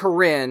meet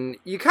Corinne,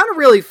 you kind of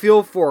really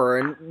feel for her,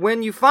 and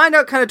when you find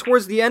out kind of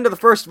towards the end of the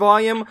first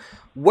volume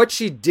what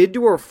she did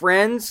to her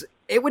friends,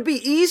 it would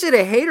be easy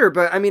to hate her,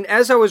 but I mean,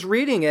 as I was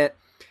reading it,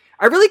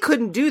 I really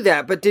couldn't do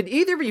that. But did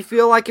either of you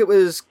feel like it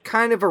was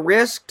kind of a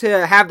risk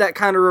to have that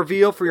kind of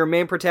reveal for your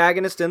main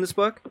protagonist in this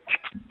book?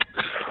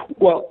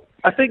 Well,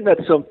 I think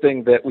that's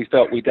something that we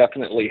felt we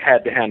definitely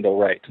had to handle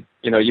right.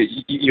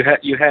 You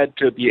had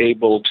to be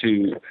able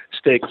to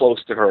stay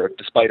close to her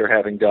despite her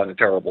having done a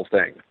terrible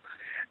thing.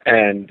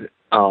 And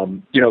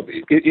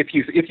if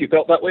you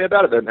felt that way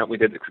about it, then we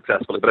did it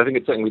successfully. But I think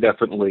it's something we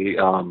definitely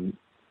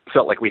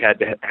felt like we had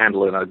to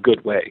handle in a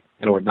good way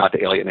in order not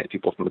to alienate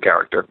people from the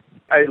character.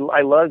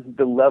 I loved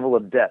the level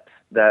of depth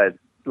that,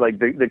 like,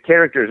 the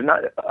characters,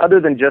 not other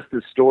than just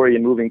the story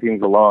and moving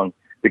things along,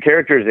 the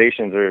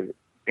characterizations are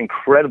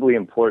incredibly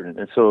important.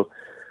 And so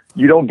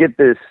you don't get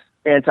this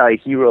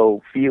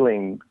anti-hero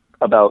feeling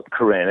about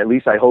Corinne. At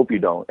least I hope you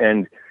don't.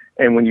 And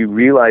when you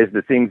realize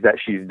the things that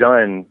she's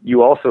done,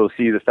 you also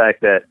see the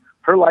fact that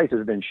her life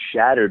has been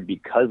shattered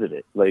because of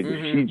it. Like,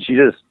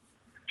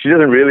 she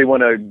doesn't really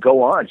want to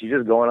go on. She's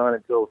just going on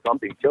until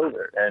something kills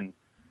her.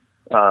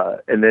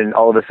 And then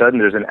all of a sudden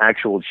there's an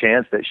actual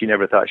chance that she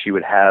never thought she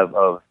would have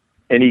of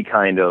any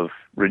kind of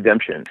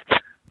redemption.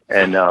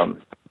 And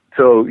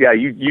so, yeah,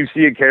 you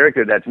see a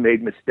character that's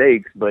made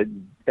mistakes, but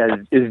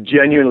is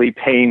genuinely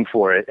paying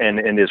for it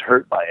and is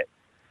hurt by it.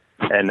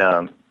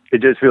 And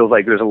it just feels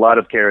like there's a lot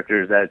of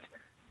characters that,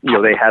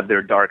 they have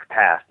their dark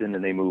past and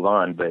then they move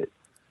on. But,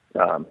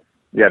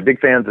 big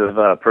fans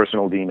of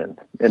Personal Demon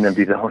in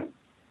Empty Zone.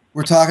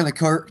 We're talking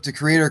to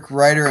creator,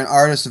 writer, and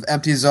artist of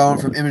Empty Zone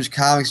from Image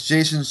Comics,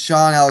 Jason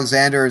Sean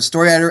Alexander, and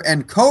story editor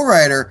and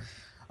co-writer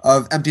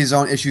of Empty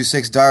Zone Issue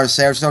 6, Dara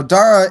Savage. So,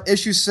 Dara,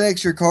 Issue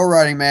 6, you're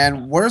co-writing,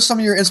 man. What are some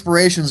of your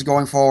inspirations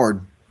going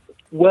forward?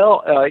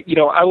 Well,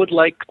 I would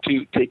like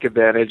to take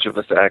advantage of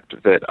the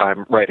fact that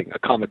I'm writing a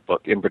comic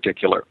book in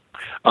particular,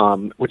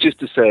 which is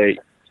to say,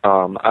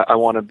 I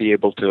want to be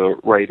able to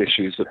write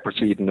issues that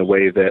proceed in a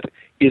way that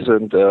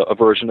isn't a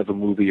version of a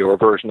movie or a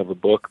version of a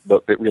book,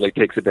 but that really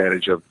takes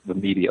advantage of the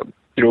medium.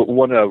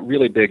 One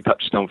really big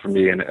touchstone for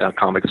me in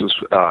comics was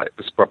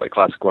probably a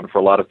classic one for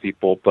a lot of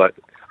people, but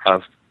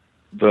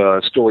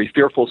the story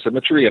Fearful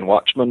Symmetry in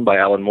Watchmen by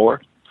Alan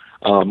Moore,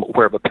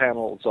 where the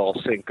panels all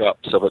sync up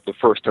so that the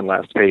first and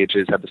last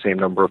pages have the same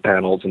number of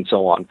panels and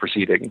so on,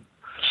 proceeding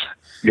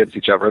against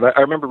each other. And I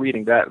remember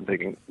reading that and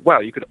thinking, wow,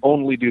 you could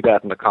only do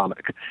that in a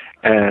comic.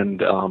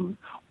 And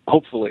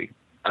hopefully,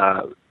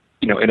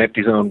 in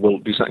Empty Zone, we'll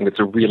do something that's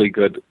a really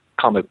good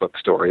comic book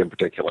story in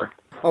particular.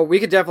 Oh, we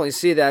could definitely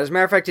see that. As a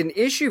matter of fact, in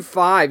issue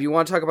 5, you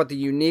want to talk about the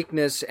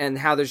uniqueness and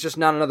how there's just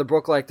not another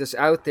book like this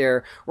out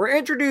there. We're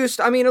introduced,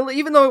 I mean,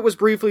 even though it was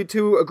briefly,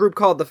 to a group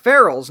called the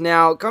Ferals.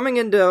 Now, coming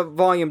into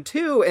volume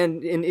 2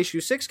 and in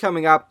issue 6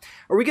 coming up,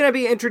 are we going to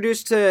be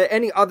introduced to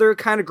any other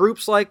kind of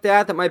groups like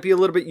that might be a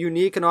little bit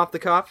unique and off the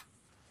cuff?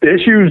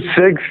 Issue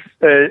 6,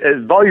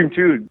 volume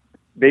 2,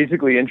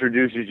 basically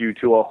introduces you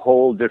to a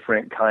whole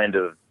different kind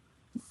of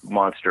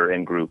monster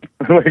and group.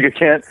 I don't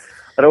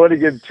want to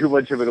give too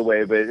much of it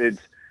away, but it's,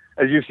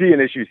 as you see in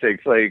issue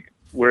 6, like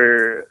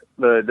where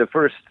the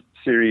first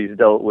series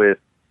dealt with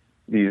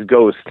these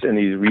ghosts and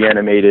these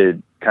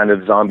reanimated kind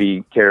of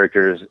zombie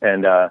characters,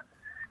 and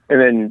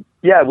then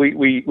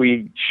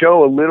we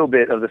show a little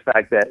bit of the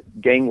fact that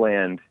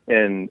Gangland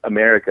in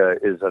America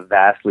is a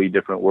vastly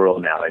different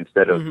world now.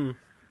 Instead of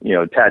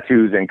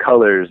tattoos and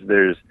colors,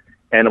 there's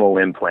animal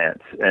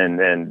implants,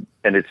 and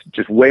it's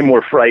just way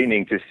more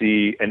frightening to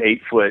see an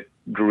 8-foot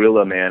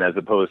gorilla man as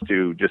opposed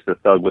to just a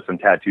thug with some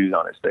tattoos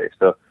on his face.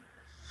 So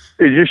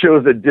it just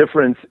shows the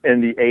difference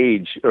in the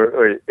age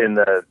or in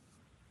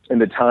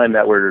the time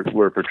that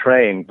we're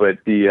portraying. But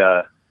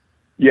the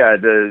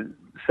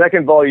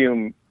second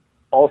volume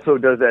also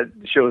does that,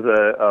 shows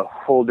a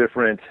whole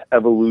different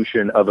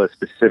evolution of a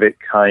specific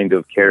kind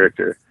of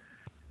character.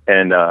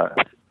 And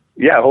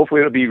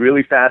hopefully it'll be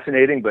really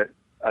fascinating, but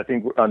I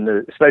think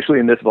especially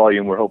in this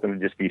volume, we're hoping to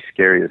just be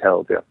scary as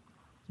hell too.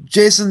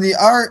 Jason, the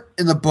art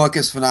in the book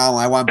is phenomenal.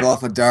 I want Bill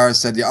Fadara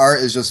said the art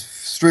is just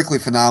strictly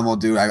phenomenal,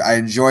 dude. I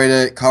enjoyed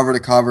it. Cover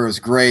to cover, it was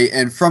great.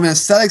 And from an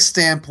aesthetic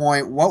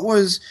standpoint, what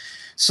was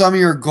some of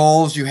your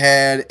goals you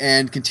had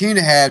and continue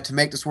to have to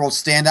make this world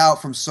stand out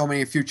from so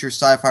many future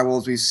sci-fi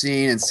worlds we've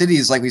seen and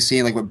cities like we've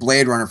seen, like with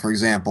Blade Runner, for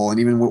example,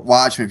 and even with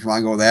Watchmen, if you want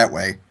to go that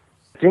way?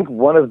 I think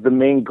one of the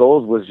main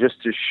goals was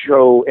just to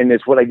show, and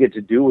it's what I get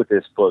to do with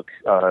this book,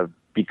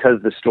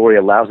 because the story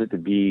allows it to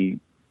be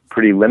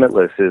pretty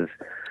limitless, is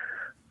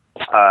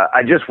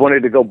I just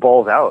wanted to go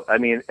balls out. I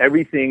mean,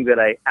 everything that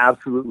I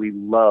absolutely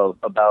love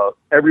about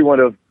every one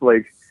of,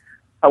 like,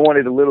 I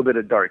wanted a little bit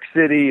of Dark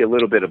City, a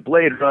little bit of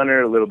Blade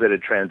Runner, a little bit of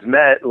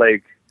Transmet,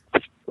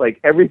 like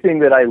everything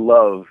that I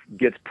love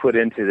gets put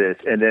into this,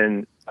 and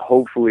then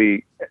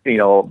hopefully,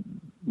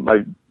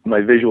 my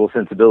visual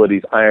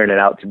sensibilities iron it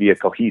out to be a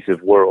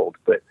cohesive world.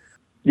 But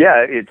yeah,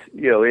 it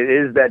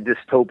is that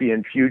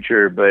dystopian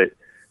future, but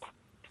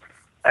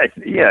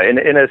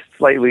in a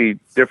slightly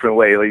different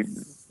way. Like,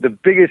 the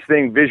biggest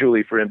thing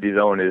visually for Empty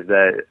Zone is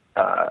that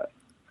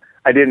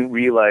I didn't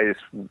realize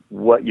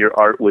what your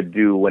art would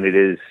do when it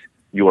is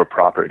your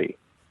property,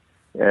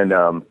 and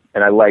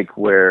I like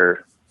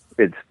where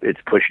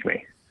it's pushed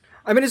me.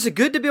 I mean, is it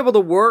good to be able to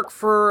work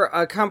for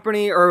a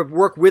company or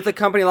work with a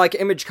company like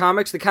Image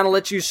Comics that kind of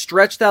lets you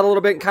stretch that a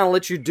little bit and kind of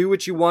lets you do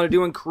what you want to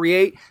do and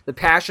create the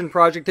passion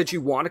project that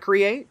you want to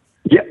create?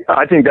 Yeah,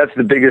 I think that's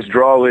the biggest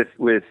draw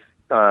with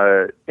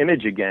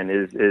Image again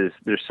is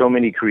there's so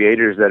many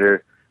creators that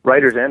are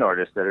writers and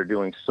artists that are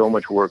doing so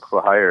much work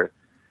for hire,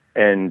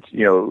 and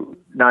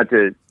not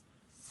to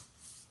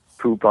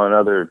poop on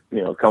other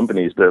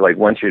companies, but like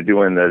once you're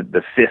doing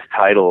the fifth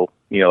title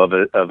of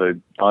a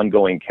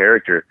ongoing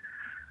character,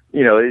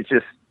 it's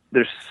just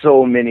there's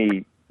so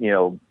many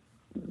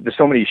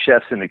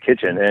chefs in the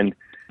kitchen,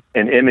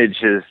 and Image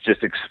has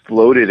just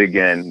exploded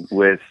again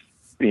with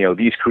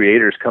these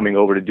creators coming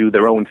over to do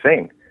their own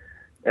thing,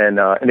 and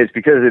it's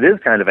because it is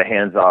kind of a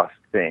hands-off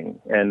thing,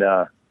 and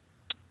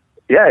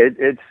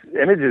it's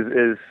Image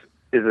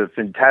is a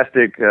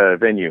fantastic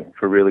venue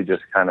for really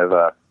just kind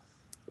of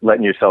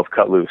letting yourself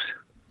cut loose.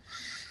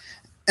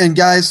 And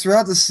guys,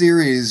 throughout the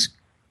series,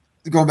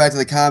 going back to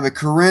the comic,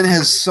 Corinne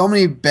has so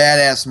many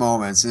badass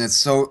moments, and it's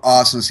so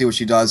awesome to see what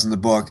she does in the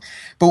book.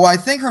 But what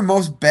I think her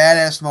most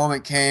badass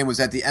moment was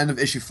at the end of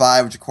issue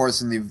 5, which of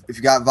course, if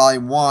you got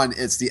volume 1,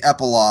 it's the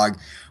epilogue,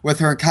 with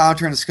her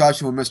encounter and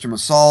discussion with Mr.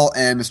 Masol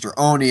and Mr.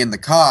 Oni in the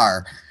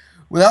car.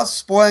 Without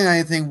spoiling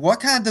anything,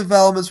 what kind of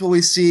developments will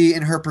we see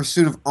in her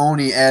pursuit of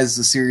Oni as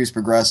the series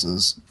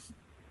progresses?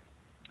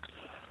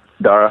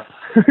 Dara?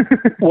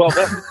 Well,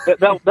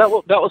 that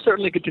will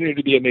certainly continue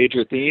to be a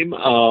major theme.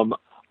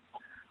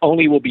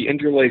 Oni will be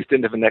interlaced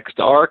into the next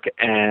arc,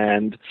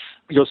 and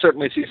you'll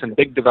certainly see some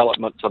big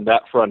developments on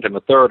that front in the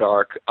third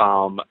arc.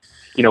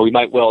 We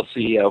might well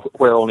see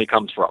where Oni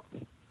comes from.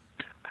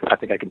 I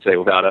think I can say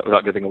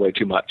without giving away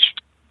too much.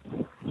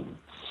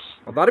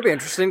 Well, that'd be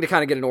interesting to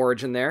kind of get an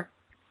origin there.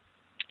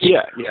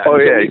 Yeah. Oh,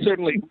 yeah. We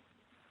certainly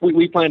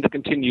we plan to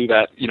continue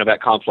that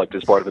that conflict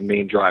as part of the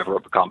main driver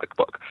of the comic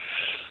book.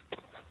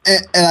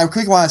 And I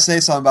quickly want to say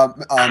something about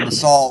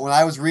Masol. When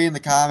I was reading the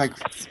comic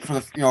for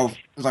it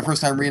was my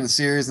first time reading the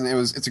series, and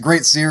it's a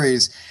great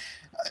series.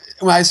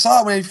 When I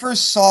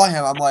first saw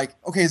him, I'm like,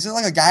 okay, is it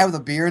like a guy with a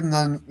beard? And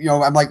then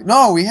I'm like,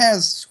 no, he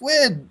has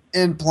squid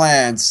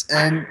implants,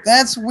 and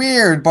that's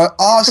weird, but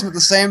awesome at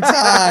the same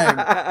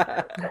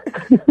time.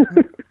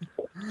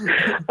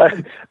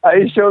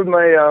 I showed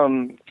my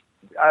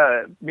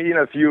me and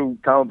a few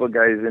comic book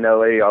guys in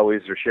LA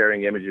always are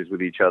sharing images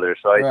with each other,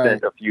 so I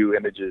sent a few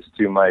images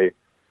to my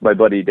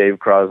buddy Dave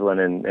Crosland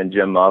and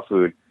Jim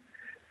Mahfood,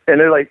 and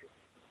they're like,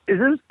 is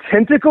this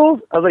tentacles?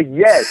 I was like,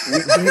 yes, we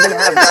even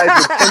have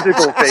guys with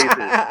tentacle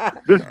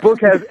faces. This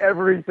book has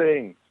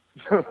everything.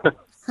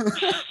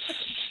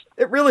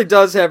 It really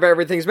does have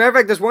everything. As a matter of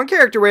fact, there's one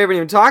character we haven't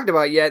even talked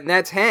about yet, and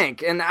that's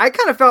Hank. And I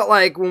kind of felt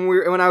like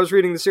when I was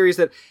reading the series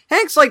that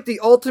Hank's like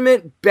the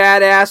ultimate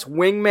badass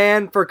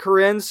wingman for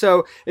Corinne.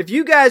 So if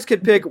you guys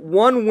could pick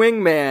one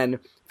wingman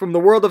from the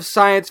world of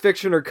science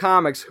fiction or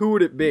comics, who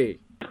would it be?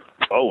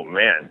 Oh,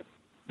 man.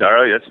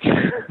 Dara, that's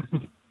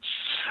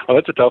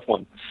that's a tough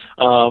one.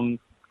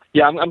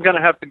 Yeah, I'm going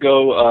to have to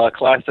go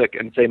classic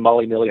and say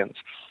Molly Millions.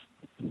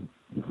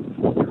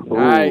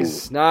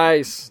 Nice. Now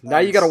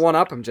you got to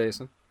one-up him,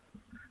 Jason.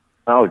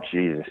 Oh,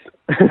 Jesus.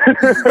 That's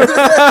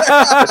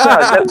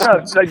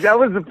not, like, that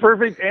was the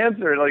perfect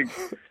answer. Like,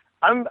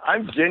 I'm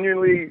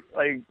genuinely,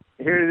 like,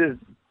 here to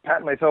just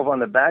pat myself on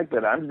the back,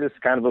 but I'm just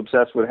kind of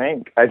obsessed with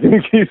Hank. I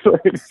think he's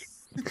like,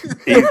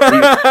 he's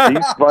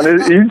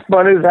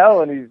fun as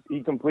hell, and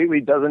he completely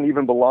doesn't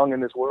even belong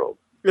in this world.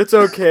 It's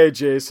okay,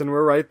 Jason.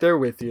 We're right there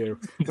with you.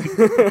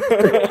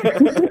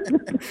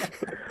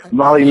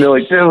 Molly Miller,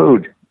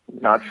 dude,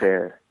 not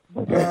fair.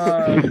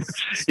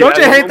 Don't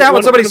you hate that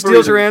when somebody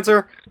steals your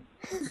answer?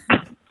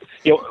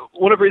 You know,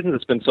 one of the reasons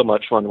it's been so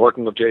much fun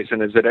working with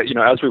Jason is that, you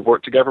know, as we've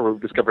worked together, we've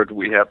discovered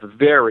we have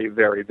very,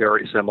 very,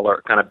 very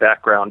similar kind of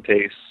background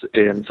tastes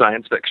in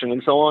science fiction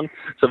and so on.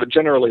 So that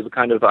generally the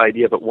kind of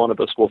idea that one of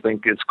us will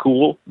think is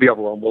cool, the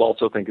other one will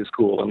also think is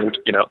cool. And,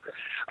 you know,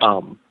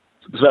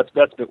 so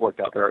that's been worked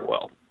out very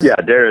well. Yeah,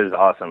 Dara is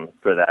awesome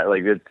for that.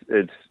 Like,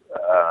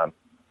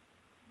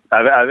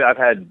 I've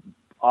had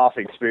off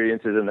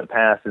experiences in the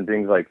past and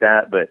things like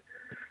that, but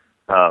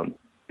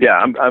yeah,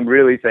 I'm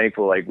really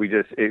thankful. Like,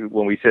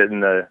 when we sit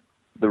in the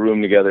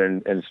room together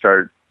and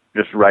start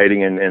just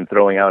writing and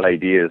throwing out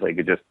ideas, like,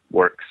 it just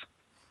works.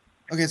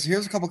 Okay, so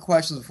here's a couple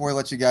questions before we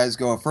let you guys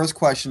go. First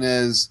question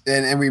is,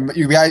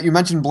 you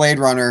mentioned Blade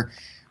Runner.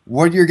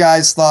 What are your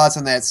guys' thoughts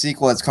on that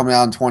sequel that's coming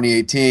out in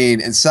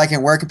 2018? And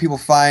second, where can people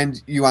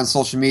find you on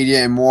social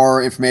media and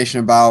more information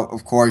about,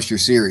 of course, your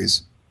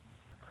series?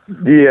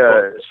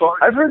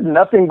 I've heard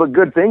nothing but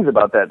good things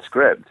about that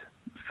script.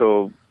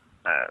 So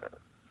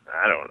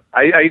I don't.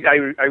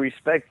 I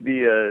respect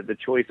the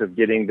choice of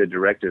getting the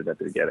director that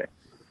they're getting,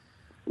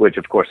 which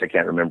of course I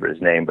can't remember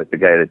his name, but the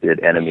guy that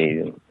did Enemy.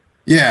 And,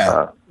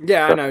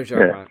 I know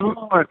John.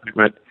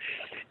 Right.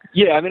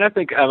 Yeah, I mean, I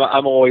think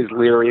I'm always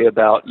leery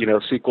about, you know,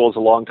 sequels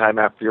a long time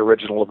after the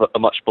original of a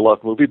much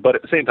beloved movie, but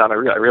at the same time, I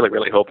really,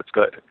 really hope it's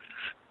good.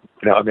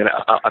 You know, I mean,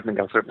 I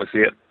think I'll certainly see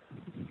it.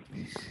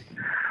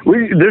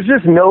 There's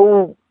just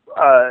no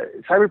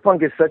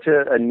cyberpunk is such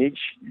a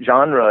niche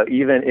genre,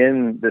 even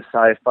in the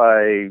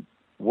sci-fi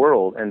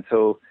world, and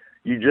so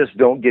you just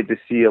don't get to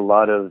see a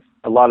lot of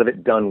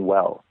it done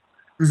well.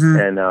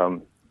 Mm-hmm.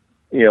 And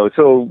you know,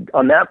 so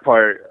on that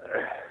part,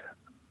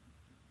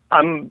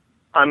 I'm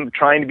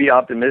trying to be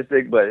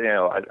optimistic, but you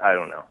know, I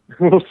don't know.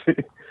 We'll see.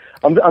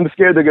 I'm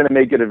scared they're going to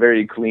make it a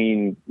very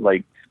clean,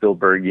 like,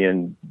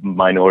 Spielbergian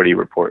Minority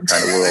Report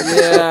kind of world.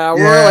 Yeah,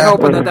 we're really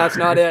hoping that that's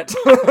not it.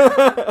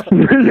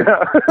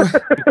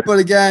 But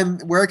again,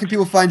 where can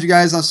people find you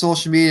guys on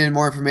social media and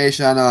more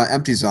information on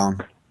Empty Zone?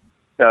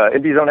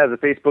 Empty Zone has a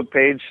Facebook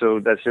page, so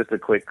that's just a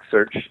quick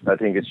search. I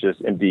think it's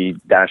just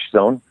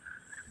Empty-Zone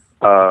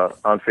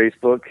on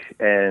Facebook,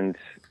 and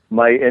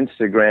my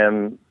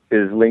Instagram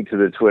is linked to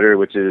the Twitter,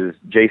 which is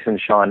Jason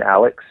Sean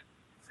Alex,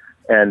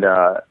 and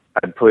I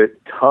put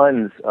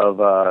tons of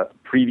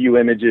preview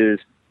images,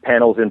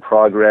 panels in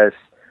progress,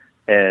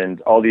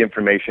 and all the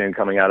information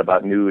coming out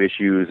about new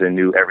issues and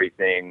new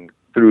everything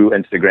through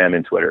Instagram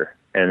and Twitter.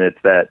 And it's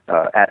that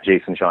at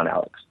Jason Sean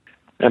Alex.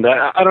 And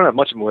I don't have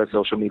much more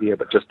social media,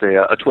 but just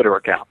a Twitter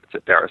account. It's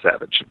at Dara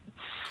Savage.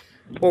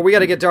 Well, we got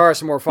to get Dara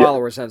some more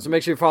followers then, so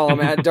make sure you follow him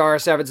at Dara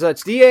Savage.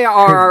 That's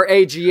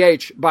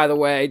Darragh, by the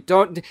way.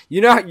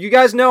 You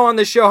guys know on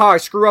this show how I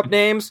screw up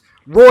names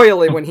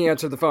royally when he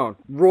answered the phone.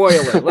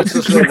 Royally. Let's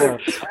just say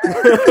that.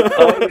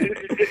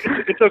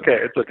 It's okay.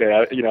 It's okay.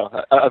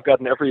 I've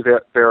gotten every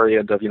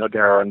variant of,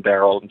 Dara and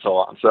Daryl and so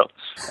on. So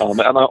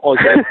I'm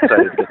always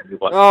excited to get a new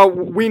one. Oh,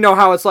 we know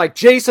how it's like.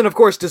 Jason, of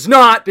course, does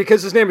not,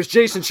 because his name is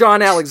Jason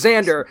Sean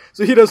Alexander,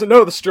 so he doesn't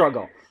know the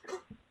struggle.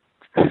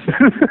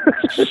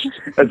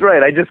 That's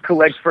right. I just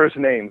collect first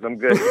names. I'm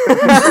good.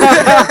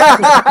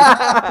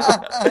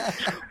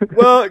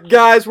 Well,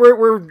 guys,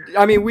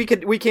 we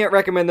can't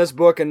recommend this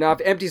book enough.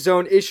 Empty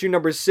Zone issue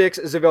number 6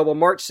 is available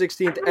March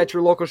 16th at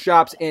your local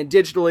shops and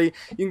digitally.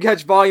 You can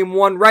catch volume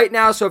 1 right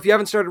now. So if you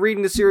haven't started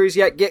reading the series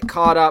yet, get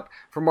caught up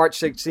for March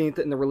 16th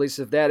and the release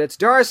of that. It's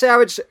Dara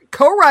Savage,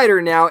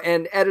 co-writer now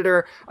and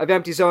editor of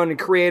Empty Zone, and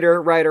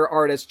creator, writer,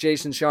 artist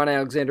Jason Sean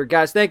Alexander.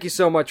 Guys, thank you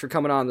so much for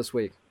coming on this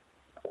week.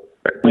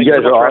 You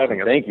guys are awesome.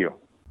 Thank you.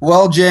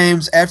 Well,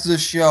 James, after the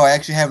show, I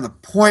actually have an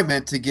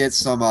appointment to get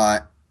some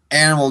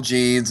animal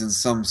genes and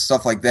some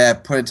stuff like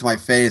that put into my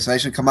face. I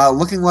should come out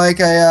looking like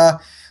a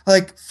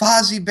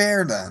Fozzie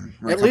Bear then.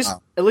 At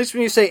least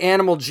when you say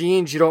animal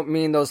genes, you don't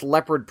mean those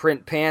leopard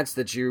print pants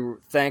that you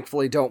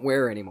thankfully don't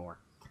wear anymore.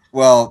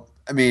 Well,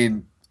 I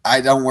mean,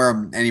 I don't wear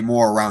them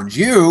anymore around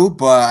you,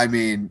 but I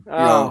mean, you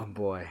know,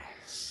 boy.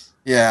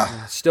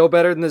 Yeah. Still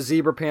better than the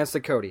zebra pants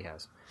that Cody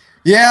has.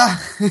 Yeah,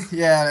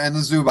 yeah, and the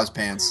Zubaz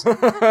pants.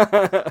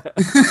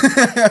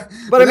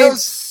 But I mean,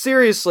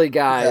 seriously,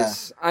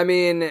 guys. Yeah. I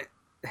mean,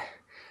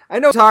 I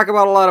know we talk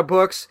about a lot of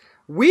books.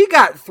 We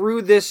got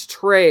through this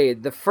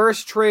trade, the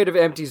first trade of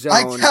Empty Zone,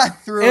 I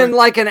got through in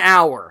like an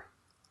hour.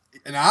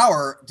 An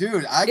hour?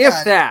 Dude,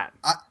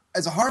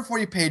 it's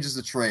 140 pages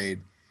to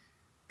trade,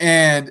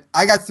 and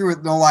I got through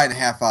it, no lie, in a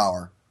half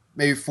hour.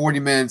 Maybe 40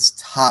 minutes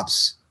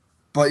tops.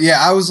 But yeah,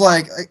 I was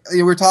like,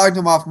 we were talking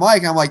to him off mic,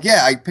 and I'm like,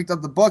 yeah, I picked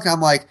up the book, and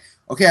I'm like,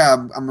 okay,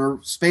 I'm going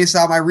to space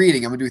out my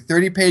reading. I'm going to do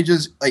 30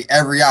 pages like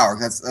every hour.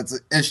 That's an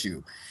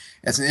issue.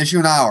 That's an issue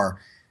an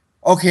hour.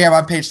 Okay, I'm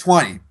on page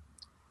 20.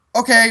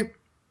 Okay,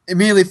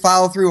 immediately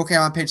follow through. Okay,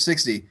 I'm on page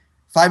 60.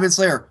 5 minutes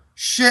later,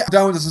 shit, I'm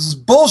done with this. This is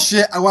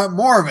bullshit. I want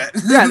more of it.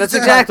 Yeah, that's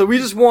exactly. We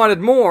just wanted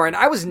more. And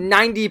I was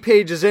 90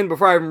 pages in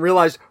before I even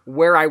realized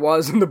where I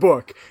was in the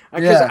book.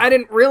 Because I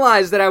didn't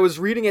realize that I was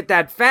reading it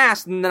that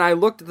fast. And then I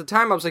looked at the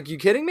time. I was like, you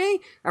kidding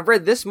me? I've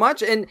read this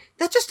much? And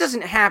that just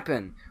doesn't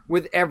happen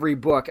with every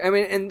book. I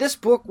mean, and this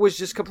book was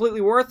just completely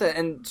worth it.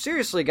 And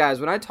seriously, guys,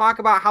 when I talk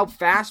about how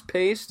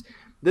fast-paced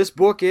this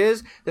book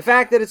is, the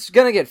fact that it's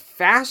going to get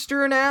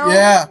faster now.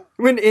 Yeah.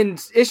 When in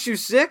issue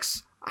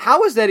 6,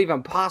 how is that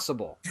even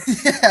possible?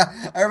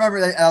 Yeah, I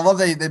remember. I love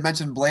they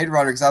mentioned Blade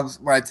Runner because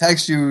when I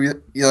text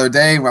you the other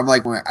day, I'm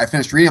like, when I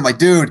finished reading, I'm like,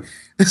 dude,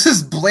 this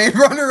is Blade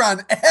Runner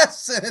on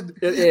acid.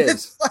 It is.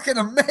 It's fucking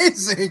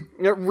amazing.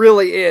 It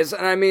really is,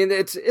 and I mean,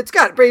 it's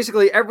got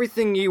basically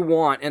everything you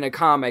want in a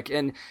comic.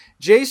 And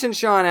Jason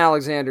Shawn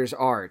Alexander's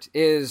art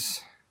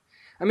is.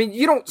 I mean,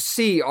 you don't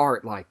see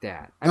art like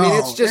that. I mean,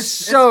 it's just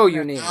so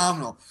unique.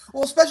 Phenomenal.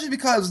 Well, especially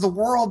because the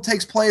world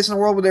takes place in a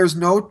world where there's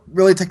no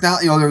really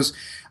technology. You know, there's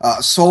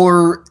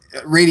solar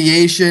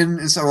radiation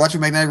and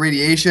electromagnetic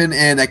radiation,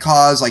 and that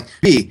cause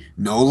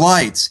no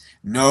lights,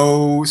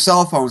 no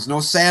cell phones,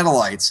 no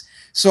satellites.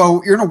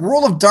 So you're in a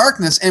world of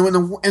darkness. And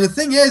the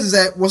thing is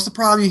that what's the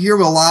problem you hear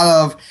with a lot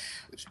of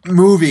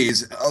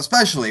movies,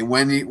 especially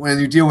when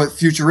you deal with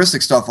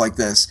futuristic stuff like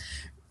this?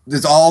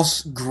 It's all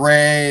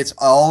gray. It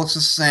all looks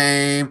the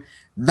same.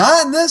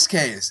 Not in this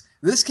case.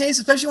 This case,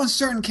 especially when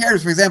certain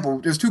characters, for example,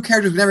 there's 2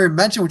 characters we never even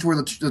mentioned, which were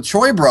the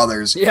Choi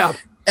brothers. Yeah.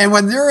 And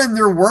when they're in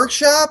their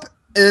workshop,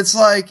 it's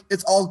like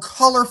it's all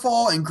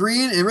colorful and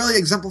green. It really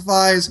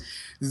exemplifies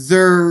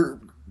their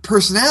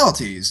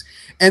personalities.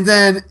 And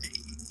then,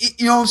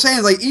 you know what I'm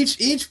saying? Like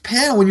each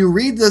panel, when you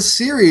read this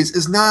series,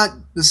 is not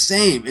the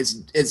same. It's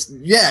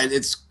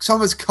some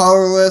of it's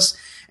colorless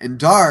and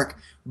dark,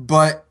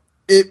 but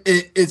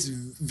it's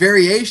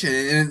variation,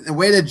 and the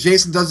way that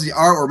Jason does the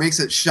art or makes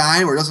it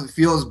shine or doesn't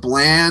feel as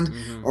bland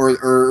or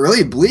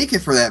really bleak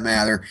for that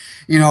matter,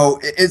 you know,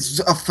 it's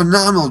a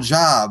phenomenal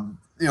job.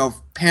 You know,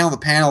 panel to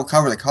panel,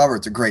 cover to cover,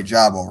 it's a great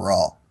job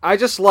overall. I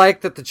just like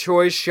that the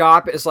Choi's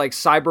shop is like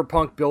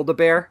Cyberpunk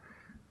Build-A-Bear.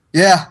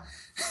 Yeah.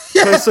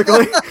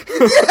 Basically.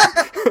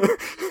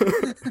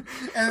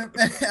 And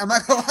I'm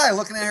not gonna lie,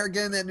 looking at her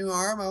getting that new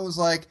arm, I was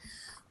like,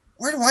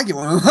 where do I get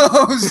one of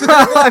those?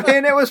 I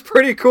mean, it was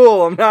pretty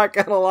cool. I'm not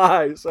going to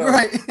lie. So,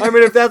 right. I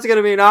mean, if that's going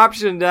to be an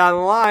option down the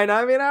line,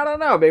 I mean, I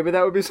don't know. Maybe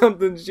that would be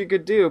something that you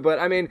could do. But,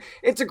 I mean,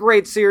 it's a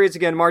great series.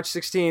 Again, March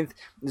 16th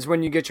is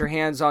when you get your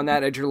hands on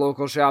that at your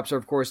local shops or,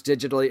 of course,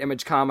 digitally,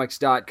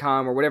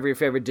 imagecomics.com or whatever your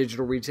favorite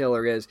digital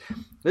retailer is.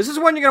 This is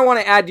one you're going to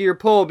want to add to your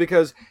pull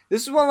because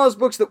this is one of those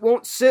books that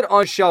won't sit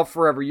on a shelf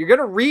forever. You're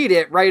going to read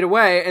it right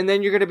away, and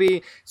then you're going to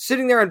be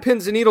sitting there on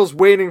pins and needles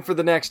waiting for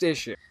the next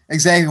issue.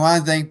 Exactly. I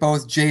want to thank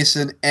both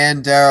Jason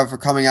and Dara for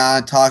coming on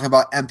and talking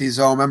about Empty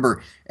Zone.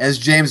 Remember, as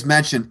James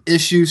mentioned,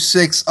 issue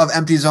 6 of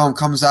Empty Zone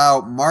comes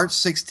out March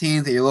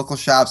 16th at your local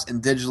shops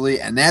and digitally,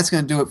 and that's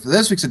going to do it for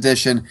this week's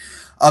edition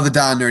of the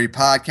Down Nerdy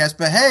Podcast.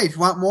 But hey, if you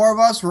want more of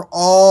us, we're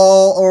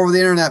all over the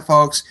internet,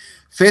 folks.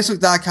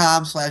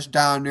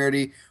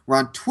 Facebook.com/DownNerdy. We're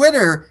on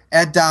Twitter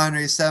at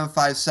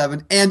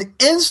DownNerdy757 and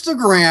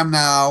Instagram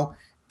now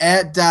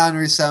at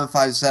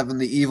DownNerdy757.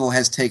 The evil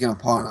has taken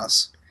upon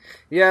us.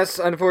 Yes,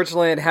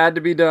 unfortunately, it had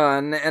to be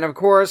done. And of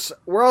course,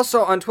 we're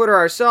also on Twitter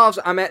ourselves.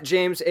 I'm at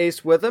James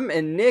Ace Witham,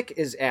 and Nick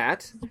is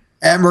at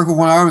Merkel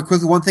One Arm. And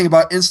quickly, one thing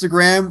about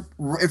Instagram: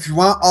 if you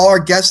want all our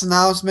guest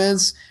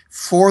announcements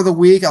for the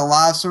week, a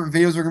lot of certain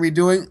videos we're going to be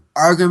doing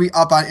are going to be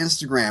up on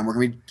Instagram. We're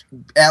going to be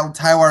at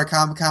Tidewater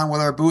Comic Con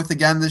with our booth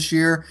again this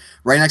year,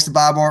 right next to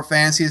Bob Orr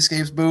Fantasy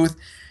Escapes booth.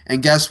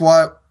 And guess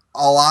what?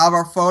 A lot of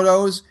our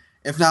photos,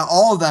 if not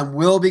all of them,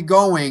 will be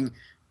going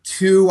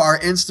to our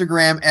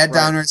Instagram at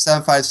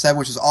Downer757,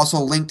 which is also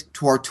linked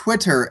to our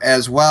Twitter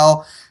as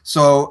well.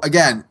 So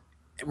again,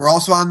 we're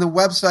also on the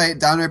website,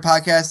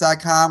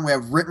 downnerdypodcast.com. We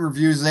have written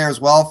reviews there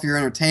as well for your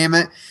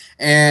entertainment.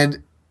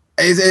 And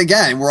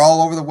again, we're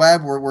all over the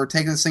web. We're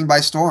taking this thing by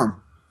storm.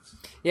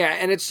 Yeah,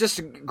 and it's just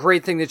a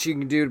great thing that you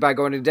can do by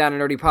going to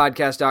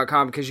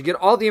downnerdypodcast.com because you get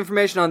all the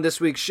information on this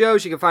week's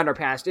shows. You can find our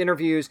past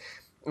interviews.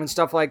 and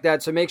stuff like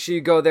that. So make sure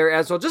you go there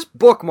as well. Just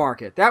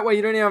bookmark it. That way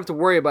you don't even have to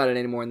worry about it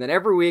anymore. And then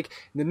every week,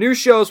 the new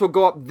shows will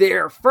go up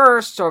there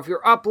first. So if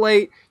you're up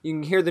late, you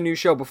can hear the new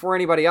show before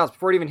anybody else,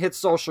 before it even hits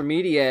social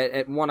media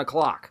at 1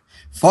 o'clock.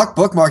 Fuck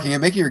bookmarking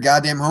and making your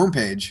goddamn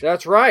homepage.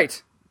 That's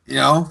right. You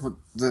know,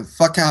 the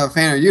fuck kind of a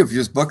fan are you if you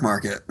just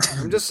bookmark it?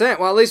 I'm just saying,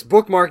 well, at least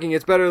bookmarking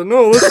it's better than,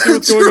 no, let's see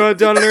what's going on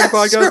down at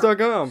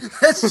nerdpodcast.com.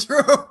 That's true.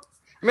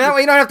 I mean, that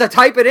way you don't have to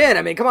type it in.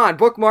 I mean, come on,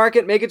 bookmark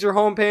it, make it your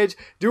homepage,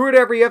 do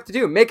whatever you have to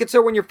do. Make it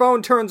so when your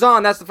phone turns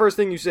on, that's the first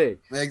thing you see.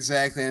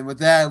 Exactly. And with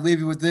that, I leave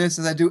you with this,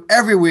 as I do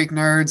every week,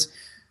 nerds.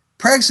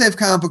 Practice safe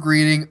comic book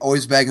reading.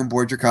 Always bag and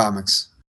board your comics.